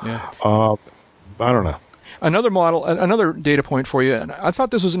also. Yeah. I don't know. Another data point for you, and I thought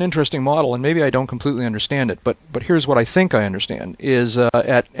this was an interesting model, and maybe I don't completely understand it, but here's what I think I understand, is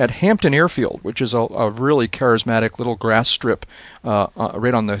at Hampton Airfield, which is a really charismatic little grass strip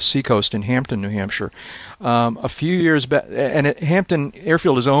right on the seacoast in Hampton, New Hampshire. A few years back, and Hampton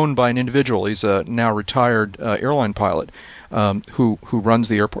Airfield is owned by an individual. He's a now retired airline pilot. Who runs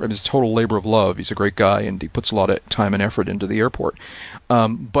the airport. It's a total labor of love. He's a great guy, and he puts a lot of time and effort into the airport.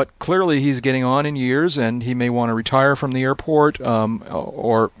 But clearly he's getting on in years, and he may want to retire from the airport,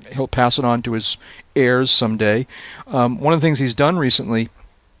 or he'll pass it on to his heirs someday. One of the things he's done recently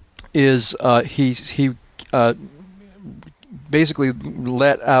is he basically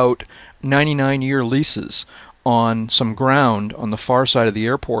let out 99-year leases on some ground on the far side of the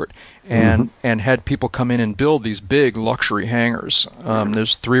airport, and had people come in and build these big luxury hangars.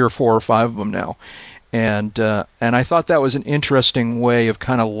 There's 3 or 4 or 5 of them now, and I thought that was an interesting way of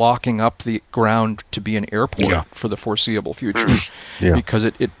kind of locking up the ground to be an airport for the foreseeable future, because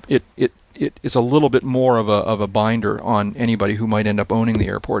it it is a little bit more of a binder on anybody who might end up owning the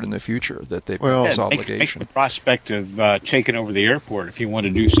airport in the future, that they've got this obligation. Make the prospect of taking over the airport, if you want to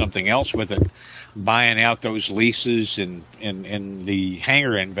do something else with it, buying out those leases and the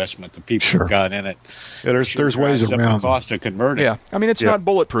hangar investment that people have got in it. Yeah, there's ways around the cost of converting. Yeah, I mean, it's not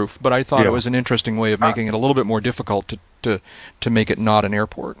bulletproof, but I thought it was an interesting way of making it a little bit more difficult to make it not an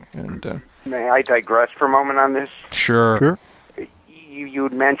airport. And may I digress for a moment on this? Sure. You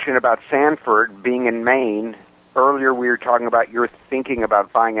had mentioned about Sanford being in Maine. Earlier we were talking about you're thinking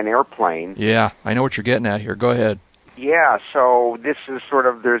about buying an airplane. Yeah, I know what you're getting at here. Go ahead. Yeah, so this is sort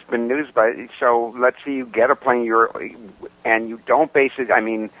of, there's been news about it. So let's say you get a plane, and you don't base it, I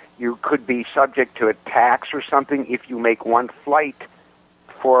mean, you could be subject to a tax or something if you make one flight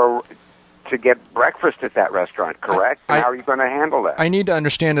to get breakfast at that restaurant, correct? How are you going to handle that? I need to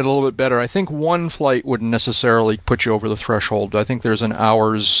understand it a little bit better. I think one flight wouldn't necessarily put you over the threshold. I think there's an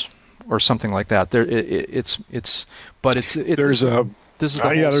hour's or something like that. There's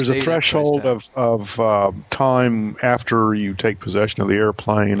a threshold of time after you take possession of the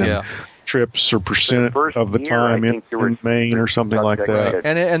airplane and trips or percent of the time in Maine or something like that.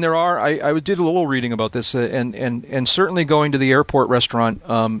 And there are, I did a little reading about this, and certainly going to the airport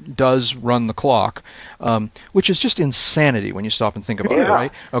restaurant does run the clock, which is just insanity when you stop and think about it,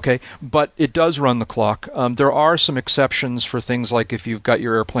 right? Okay, but it does run the clock. There are some exceptions for things like if you've got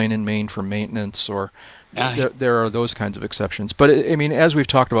your airplane in Maine for maintenance or... There are those kinds of exceptions. But, I mean, as we've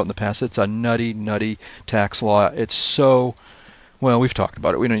talked about in the past, it's a nutty tax law. It's so... Well, we've talked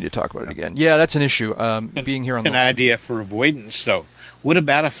about it. We don't need to talk about it again. Yeah, that's an issue. Being here on an idea for avoidance, though. What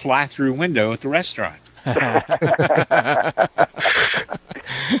about a fly-through window at the restaurant?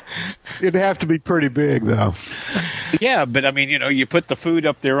 It'd have to be pretty big, though. Yeah, but I mean, you put the food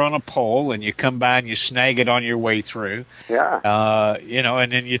up there on a pole, and you come by and you snag it on your way through. Yeah.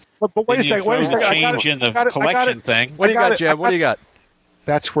 And then you. But wait a second. Change in the collection thing. What do you got, Jeb? What do you got?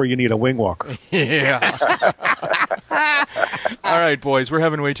 That's where you need a wing walker. Yeah. All right, boys, we're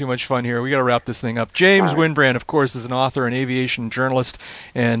having way too much fun here. We got to wrap this thing up. James Winbrand, of course, is an author and aviation journalist,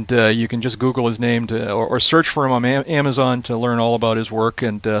 and you can just Google his name or search for him on Amazon to learn all about his work.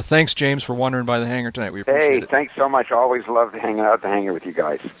 And thanks, James, for wandering by the hangar tonight. We appreciate it. Thanks so much. Always love hanging out at the hangar with you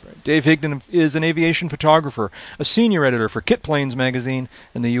guys. Right. Dave Higdon is an aviation photographer, a senior editor for Kit Planes magazine,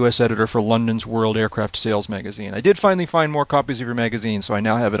 and the U.S. editor for London's World Aircraft Sales magazine. I did finally find more copies of your magazine, so I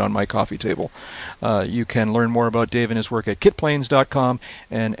now have it on my coffee table. You can learn more about Dave and his work at kitplanes.com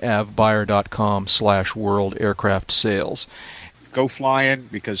and avbuyer.com/World Aircraft Sales. Go flying,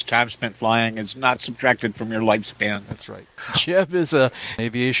 because time spent flying is not subtracted from your lifespan. That's right. Jeb is an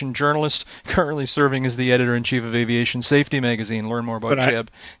aviation journalist, currently serving as the editor-in-chief of Aviation Safety magazine. Learn more about Jeb.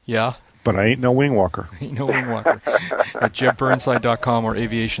 But I ain't no wing walker. Ain't no wing walker. At JebBurnside.com or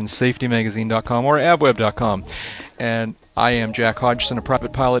AviationSafetyMagazine.com or AbWeb.com. And I am Jack Hodgson, a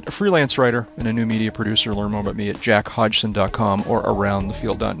private pilot, a freelance writer, and a new media producer. Learn more about me at JackHodgson.com or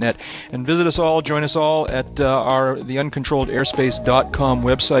AroundTheField.net. And visit us all, join us all at the UncontrolledAirspace.com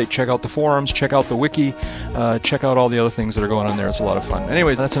website. Check out the forums, check out the wiki, check out all the other things that are going on there. It's a lot of fun.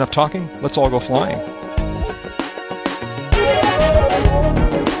 Anyways, that's enough talking. Let's all go flying.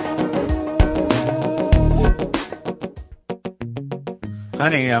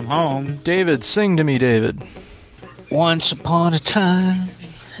 Honey, I'm home. David, sing to me, David. Once upon a time,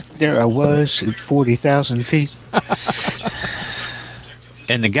 there I was at 40,000 feet.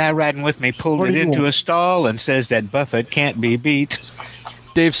 And the guy riding with me pulled it into a stall and says that Buffett can't be beat.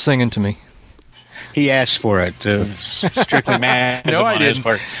 Dave's singing to me. He asked for it. Strictly mad. No, I didn't.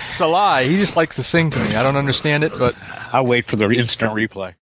 It's a lie. He just likes to sing to me. I don't understand it, but... I'll wait for the instant replay.